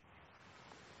containers.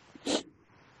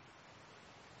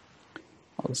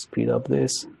 I'll speed up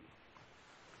this.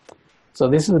 So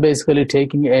this is basically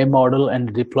taking a model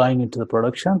and deploying it to the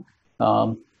production.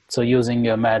 So using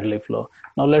a MADlib flow.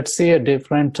 Now let's see a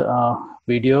different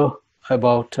video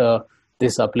about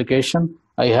this application.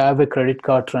 I have a credit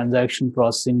card transaction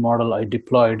processing model I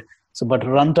deployed. So, but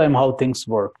runtime, how things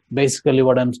work. Basically,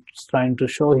 what I'm trying to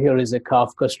show here is a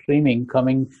Kafka streaming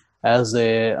coming as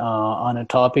on a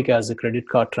topic as a credit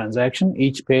card transaction.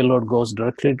 Each payload goes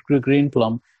directly to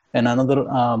Greenplum, and another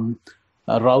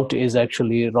route is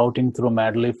actually routing through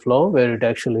MADlib flow, where it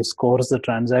actually scores the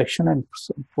transaction and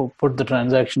put the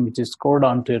transaction which is scored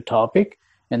onto a topic,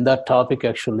 and that topic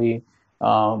actually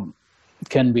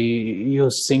can be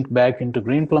used sync back into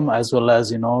Greenplum, as well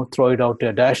as throw it out to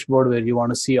a dashboard where you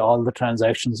want to see all the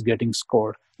transactions getting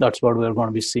scored. That's what we're going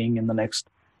to be seeing in the next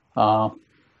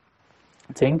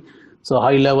thing. So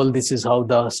high level, this is how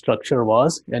the structure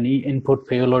was. Any input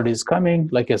payload is coming.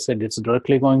 Like I said, it's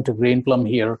directly going to Greenplum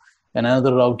here. and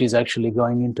another route is actually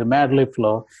going into MADlib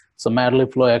flow. So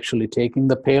MADlib flow actually taking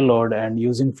the payload and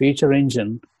using feature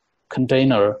engine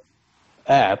container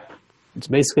app. It's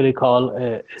basically called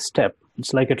a step.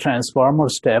 It's like a transformer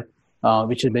step,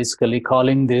 which is basically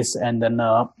calling this and then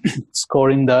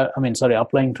applying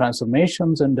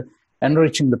transformations and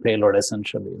enriching the payload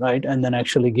essentially, right? And then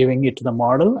actually giving it to the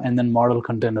model, and then model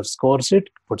container scores it,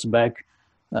 puts back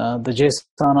the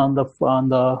JSON on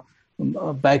the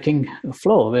backing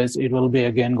flow, where it will be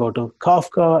again go to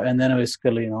Kafka, and then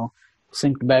basically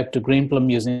synced back to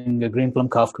Greenplum using a Greenplum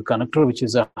Kafka connector, which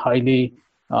is a highly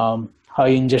high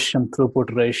ingestion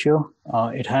throughput ratio.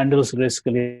 It handles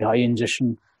basically high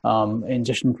ingestion from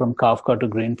Kafka to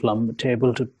Greenplum,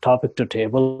 table to topic to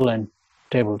table, and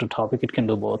table to topic. It can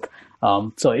do both.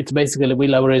 So it's basically, we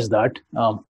leverage that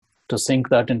to sync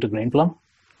that into Greenplum.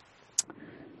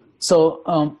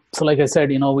 So like I said,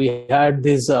 we had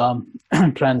these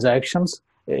transactions.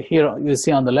 Here you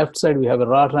see on the left side, we have a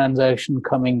raw transaction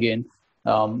coming in,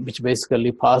 which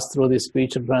basically pass through this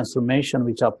feature transformation,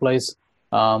 which applies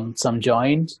some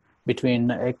joins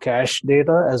between a cache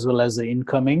data as well as the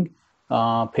incoming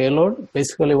payload.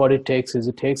 Basically what it takes is,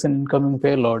 it takes an incoming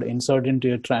payload, insert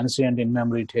into a transient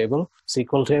in-memory table,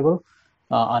 SQL table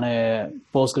on a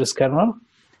Postgres kernel,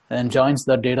 and joins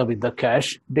that data with the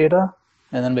cache data,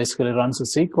 and then basically runs a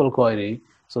SQL query.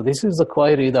 So this is the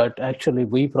query that actually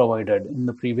we provided in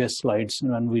the previous slides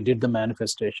when we did the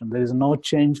manifestation. There is no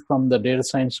change from the data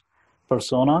science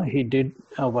persona. He did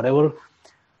whatever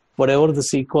the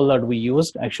SQL that we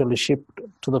used actually shipped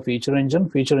to the feature engine.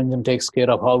 Feature engine takes care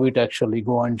of how it actually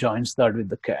go and joins that with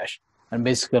the cache. And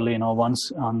basically,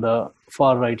 once on the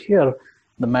far right here,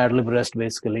 the MADlib REST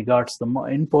basically got the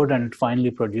input and it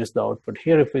finally produced the output.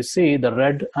 Here, if we see the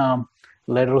red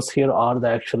letters here are the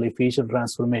actually feature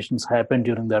transformations happened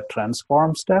during that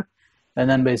transform step. And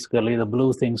then basically the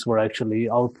blue things were actually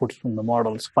outputs from the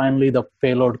models. Finally, the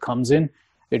payload comes in,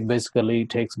 it basically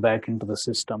takes back into the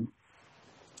system.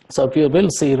 So if you will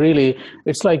see, really,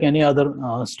 it's like any other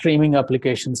streaming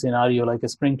application scenario, like a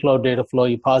Spring Cloud data flow.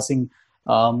 You're passing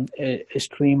a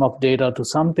stream of data to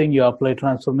something, you apply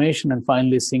transformation and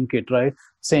finally sync it, right?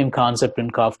 Same concept in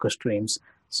Kafka streams.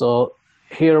 So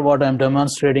here what I'm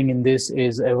demonstrating in this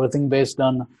is everything based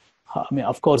on,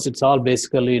 of course, it's all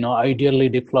basically, ideally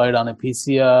deployed on a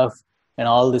PCF and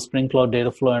all the Spring Cloud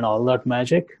data flow and all that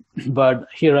magic. But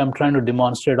here I'm trying to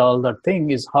demonstrate all that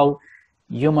thing is how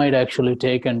you might actually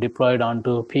take and deploy it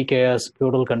onto PKS,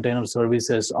 Poodle Container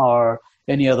Services, or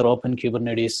any other open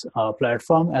Kubernetes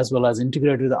platform, as well as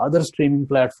integrate with other streaming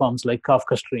platforms like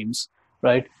Kafka Streams,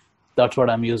 right? That's what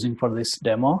I'm using for this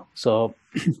demo. So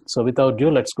without ado,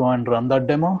 let's go and run that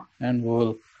demo, and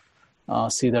we'll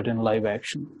see that in live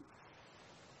action.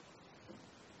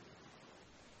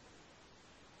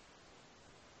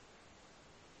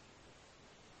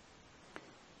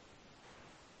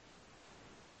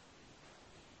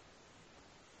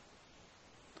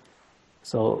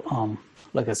 So,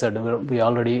 like I said, we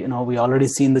already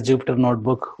seen the Jupyter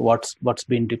notebook, what's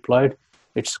been deployed.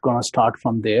 It's gonna start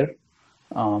from there,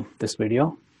 this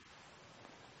video.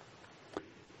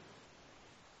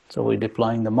 So we're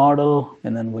deploying the model,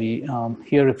 and then we,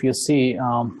 here if you see,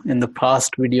 in the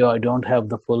past video, I don't have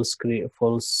the full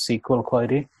SQL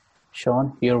query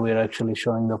shown. Here we're actually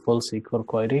showing the full SQL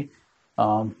query.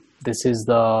 This is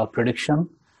the prediction.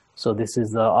 So this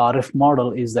is the RF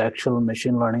model, is the actual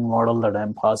machine learning model that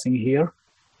I'm passing here.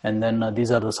 And then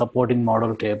these are the supporting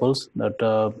model tables that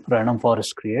Random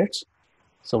Forest creates.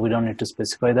 So we don't need to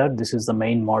specify that. This is the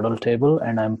main model table,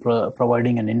 and I'm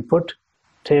providing an input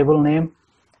table name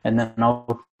and then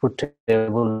output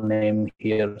table name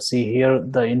here. See here,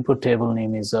 the input table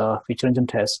name is feature engine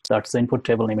test. That's the input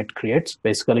table name it creates.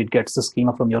 Basically, it gets the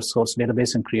schema from your source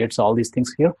database and creates all these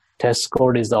things here. Test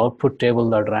code is the output table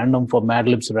that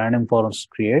MADlib's Random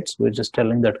Forest creates. We're just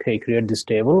telling that, hey, create this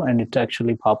table, and it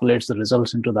actually populates the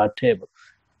results into that table.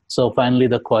 So finally,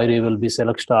 the query will be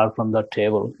select star from that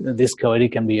table. This query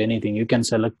can be anything. You can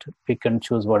select, pick and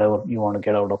choose whatever you want to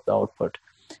get out of the output.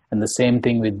 And the same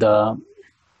thing with the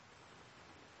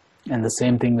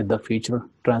feature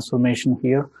transformation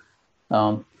here.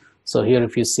 So here,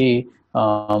 if you see,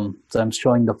 so I'm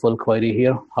showing the full query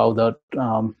here, how that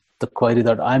the query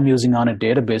that I'm using on a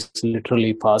database is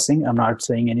literally passing. I'm not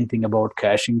saying anything about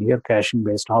caching here. Caching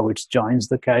based how it joins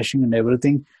the caching and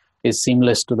everything is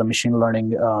seamless to the machine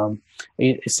learning,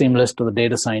 seamless to the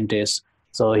data scientist.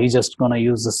 So he's just going to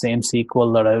use the same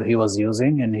SQL that he was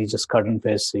using, and he just cut and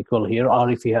paste SQL here.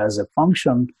 Or if he has a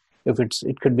function,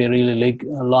 it could be really like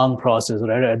a long process,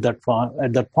 right? At that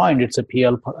point, it's a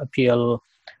PL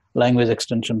language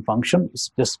extension function.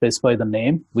 Just specify the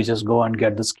name. We just go and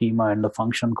get the schema and the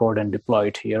function code and deploy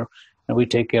it here. And we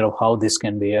take care of how this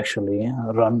can be actually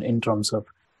run in terms of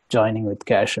joining with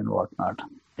cache and whatnot.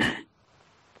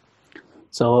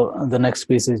 So the next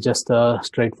piece is just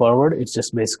straightforward. It's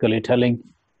just basically telling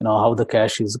how the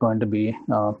cache is going to be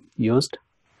used.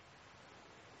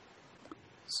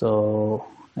 So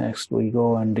next we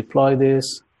go and deploy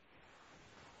this.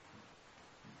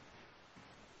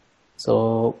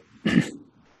 So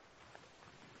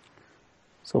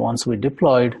once we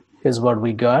deployed, here's what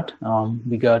we got.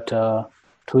 We got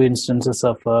 2 instances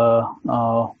of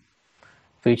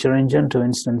feature engine, 2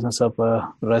 instances of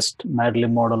REST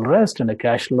MADlib model REST, and a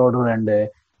cache loader, and a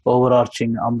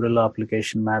overarching umbrella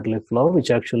application MADlib flow,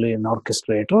 which actually an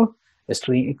orchestrator,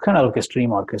 kind of like a stream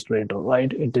orchestrator,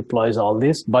 right? It deploys all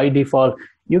this. By default,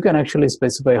 you can actually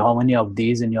specify how many of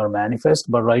these in your manifest,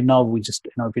 but right now we just,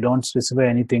 if you don't specify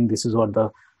anything, this is what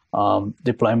the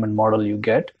deployment model you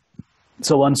get.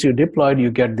 So once you deployed,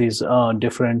 you get these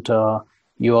different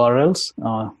URLs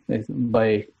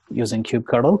by using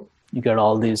kubectl. You get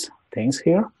all these things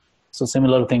here. So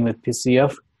similar thing with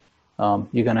PCF.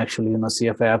 You can actually,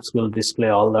 CF apps will display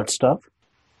all that stuff.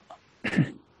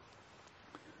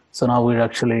 So now we're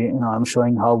actually, I'm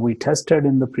showing how we tested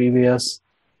in the previous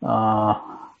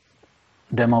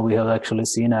demo we have actually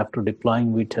seen. After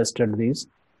deploying, we tested these.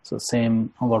 So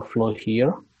same workflow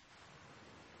here.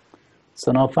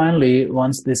 So now finally,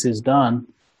 once this is done,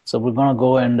 so we're gonna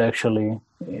go and actually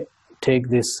take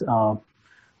this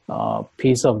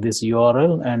piece of this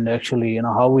URL and actually,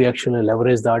 how we actually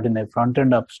leverage that in a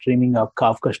front-end upstreaming of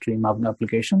Kafka Stream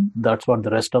application. That's what the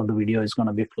rest of the video is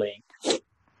gonna be playing.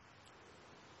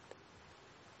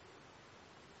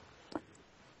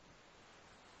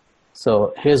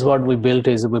 So here's what we built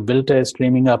is we built a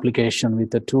streaming application with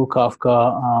the 2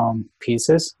 Kafka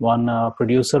pieces, one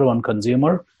producer, one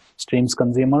consumer, streams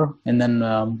consumer, and then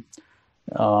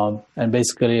and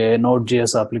basically a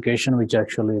Node.js application which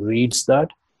actually reads that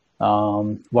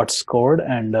what's scored,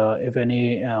 and if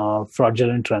any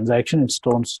fraudulent transaction, it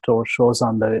shows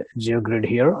on the geogrid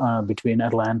here between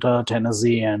Atlanta,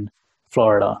 Tennessee, and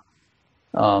Florida.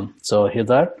 So here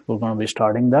that we're going to be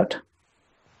starting that.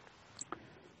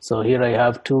 So here I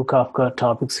have 2 Kafka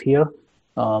topics here.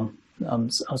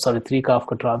 Sorry, 3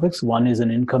 Kafka topics. One is an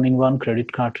incoming one,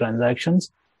 credit card transactions.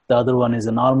 The other one is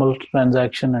a normal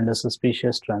transaction and a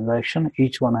suspicious transaction.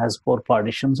 Each one has 4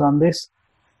 partitions on this.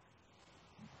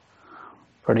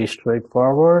 Pretty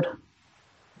straightforward.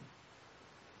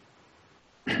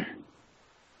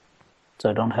 So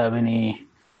I don't have any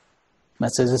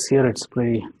messages here. It's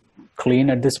pretty clean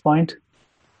at this point.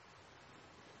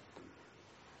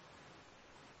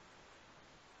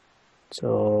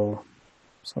 So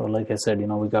like I said,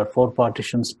 we got 4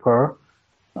 partitions per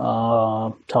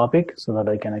topic so that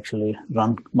I can actually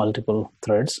run multiple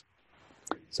threads.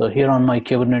 So here on my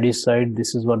Kubernetes side,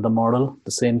 this is what the model,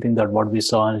 the same thing that what we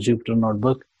saw in Jupyter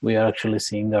Notebook, we are actually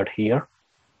seeing that here.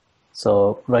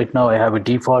 So right now I have a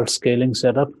default scaling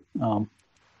setup.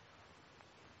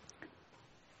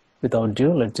 Without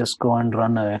ado, let's just go and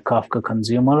run a Kafka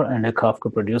consumer and a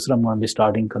Kafka producer. I'm going to be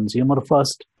starting consumer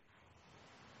first.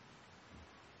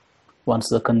 Once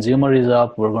the consumer is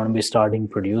up, we're going to be starting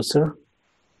producer.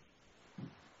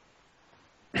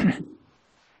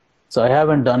 So I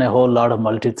haven't done a whole lot of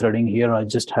multi-threading here. I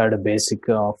just had a basic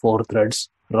 4 threads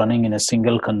running in a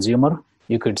single consumer.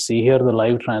 You could see here the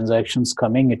live transactions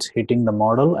coming. It's hitting the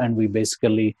model, and we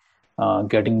basically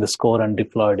getting the score and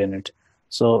deployed in it.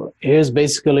 So here's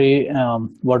basically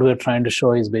what we're trying to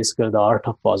show is basically the art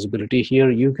of possibility here.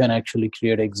 You can actually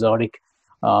create exotic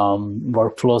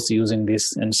workflows using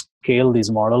this and scale these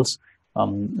models,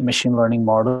 machine learning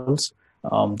models,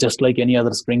 just like any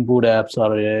other Spring Boot apps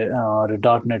or a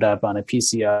 .NET app on a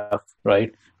PC app,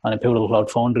 right? On a Pivotal Cloud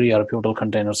Foundry or a Pivotal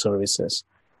Container Services.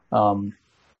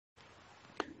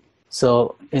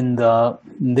 So in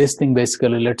this thing,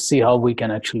 basically, let's see how we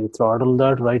can actually throttle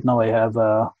that. Right now I have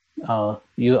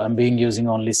I'm using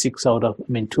only 2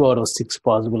 out of 6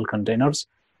 possible containers.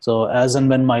 So as and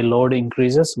when my load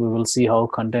increases, we will see how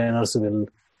containers will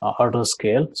auto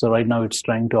scale. So right now it's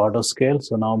trying to auto scale.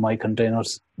 So now my container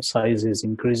size is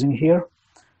increasing here.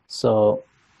 So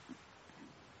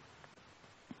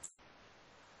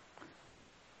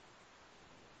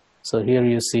here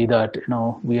you see that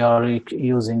we are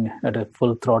using at a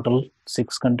full throttle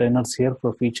 6 containers here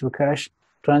for feature cache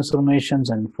transformations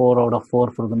and 4 out of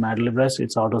 4 for the MADlib REST.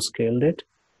 It's auto scaled it.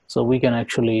 So we can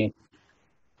actually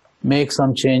make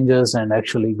some changes and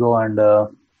actually go and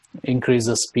increase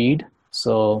the speed.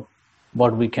 So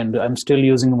what we can do. I'm still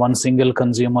using one single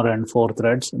consumer and 4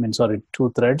 threads. I mean, sorry,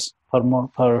 2 threads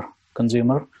per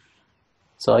consumer.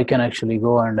 So I can actually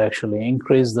go and actually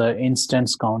increase the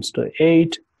instance counts to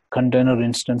 8 container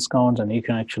instance counts, and you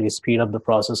can actually speed up the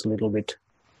process a little bit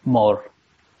more.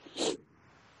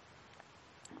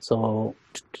 So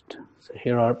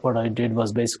here what I did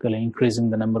was basically increasing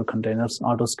the number of containers,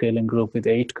 auto scaling group with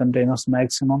 8 containers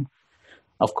maximum.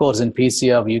 Of course, in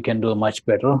PCF, you can do much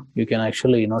better. You can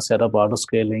actually, set up auto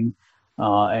scaling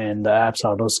and the apps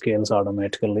auto scales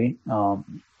automatically.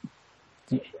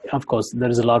 Of course, there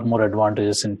is a lot more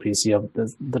advantages in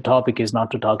PCF. The topic is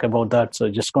not to talk about that. So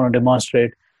just going to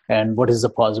demonstrate and what is the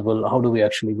possible, how do we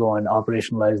actually go and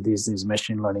operationalize these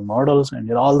machine learning models, and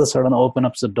it all of a sudden open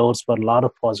up the doors for a lot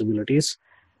of possibilities.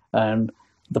 And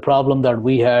the problem that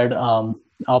we had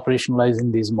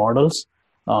operationalizing these models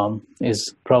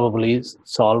is probably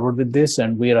solved with this,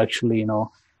 and we are actually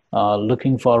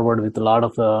looking forward with a lot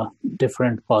of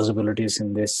different possibilities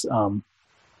in this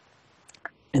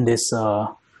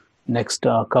next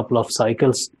couple of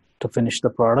cycles to finish the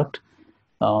product.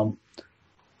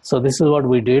 So this is what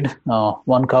we did: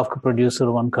 one Kafka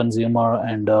producer, one consumer,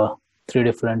 and 3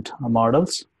 different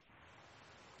models.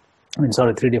 I mean,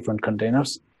 sorry, 3 different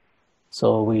containers.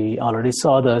 So we already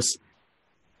saw this.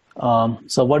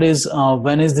 So what is,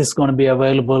 when is this going to be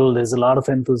available? There's a lot of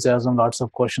enthusiasm, lots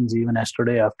of questions even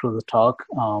yesterday after the talk.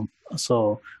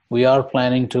 So we are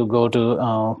planning to go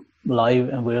to live,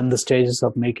 and we're in the stages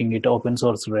of making it open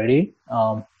source ready.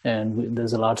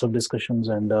 There's lots of discussions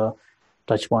and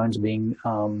touch points being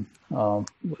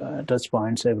touch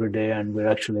points every day, and we're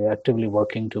actually actively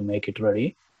working to make it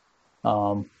ready.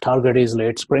 Target is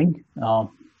late spring or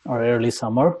early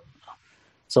summer.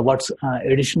 So what's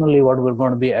additionally what we're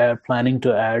going to be planning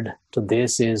to add to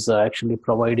this is actually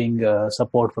providing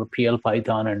support for PL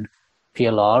Python and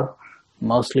PLR.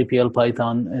 Mostly PL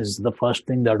Python is the first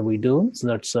thing that we do.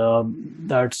 So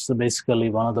that's basically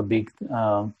one of the big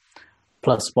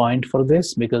plus point for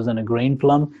this, because in a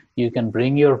Greenplum, you can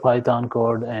bring your Python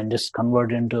code and just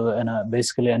convert into and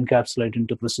basically encapsulate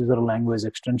into procedural language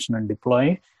extension and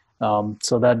deploy.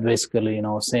 So that basically,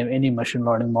 any machine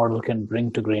learning model can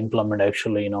bring to Greenplum and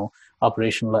actually,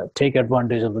 take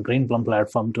advantage of the Greenplum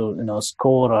platform to,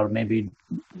 score or maybe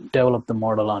develop the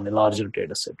model on a larger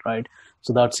data set, right?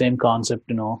 So that same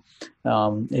concept,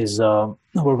 is we're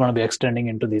going to be extending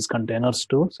into these containers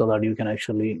too, so that you can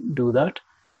actually do that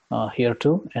here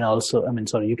too. And also,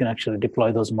 you can actually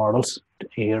deploy those models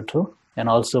here too. And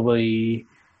also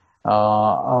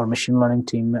our machine learning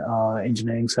team,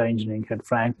 engineering head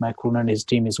Frank McCool and his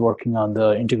team is working on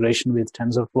the integration with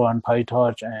TensorFlow and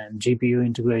PyTorch and GPU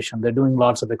integration. They're doing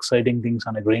lots of exciting things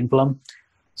on a Greenplum.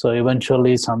 So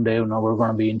eventually, someday, we're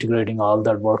going to be integrating all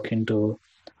that work into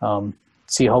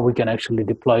see how we can actually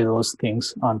deploy those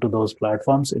things onto those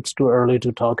platforms. It's too early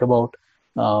to talk about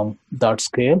that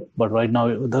scale, but right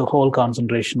now the whole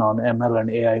concentration on ML and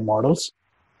AI models.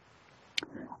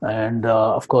 And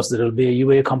of course, there will be a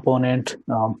UA component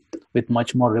with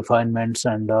much more refinements,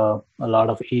 and a lot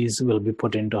of ease will be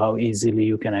put into how easily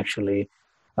you can actually,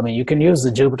 you can use the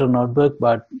Jupyter notebook,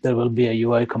 but there will be a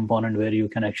UI component where you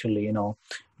can actually,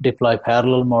 deploy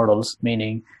parallel models,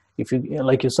 meaning if you,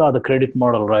 like you saw the credit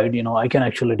model, right? I can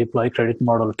actually deploy credit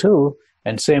model too,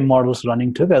 and same models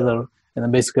running together, and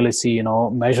then basically see,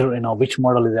 measure, which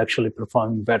model is actually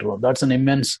performing better. That's an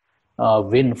immense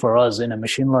win for us in a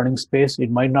machine learning space.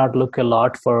 It might not look a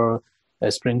lot for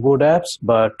Spring Boot apps,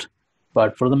 but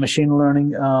for the machine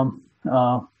learning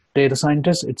data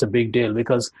scientists, it's a big deal,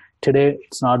 because today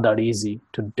it's not that easy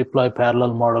to deploy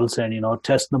parallel models and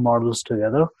test the models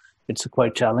together. It's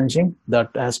quite challenging.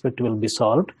 That aspect will be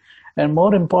solved, and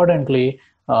more importantly,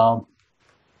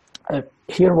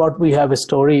 here what we have a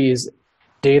story is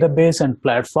database and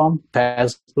platform,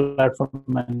 PaaS platform,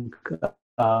 and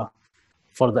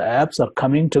for the apps are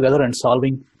coming together and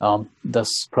solving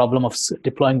this problem of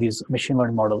deploying these machine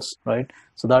learning models, right?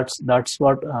 So that's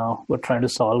what we're trying to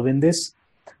solve in this.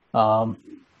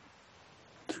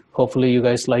 Hopefully you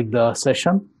guys like the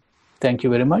session. Thank you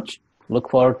very much. Look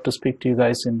forward to speak to you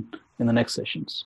guys in the next sessions.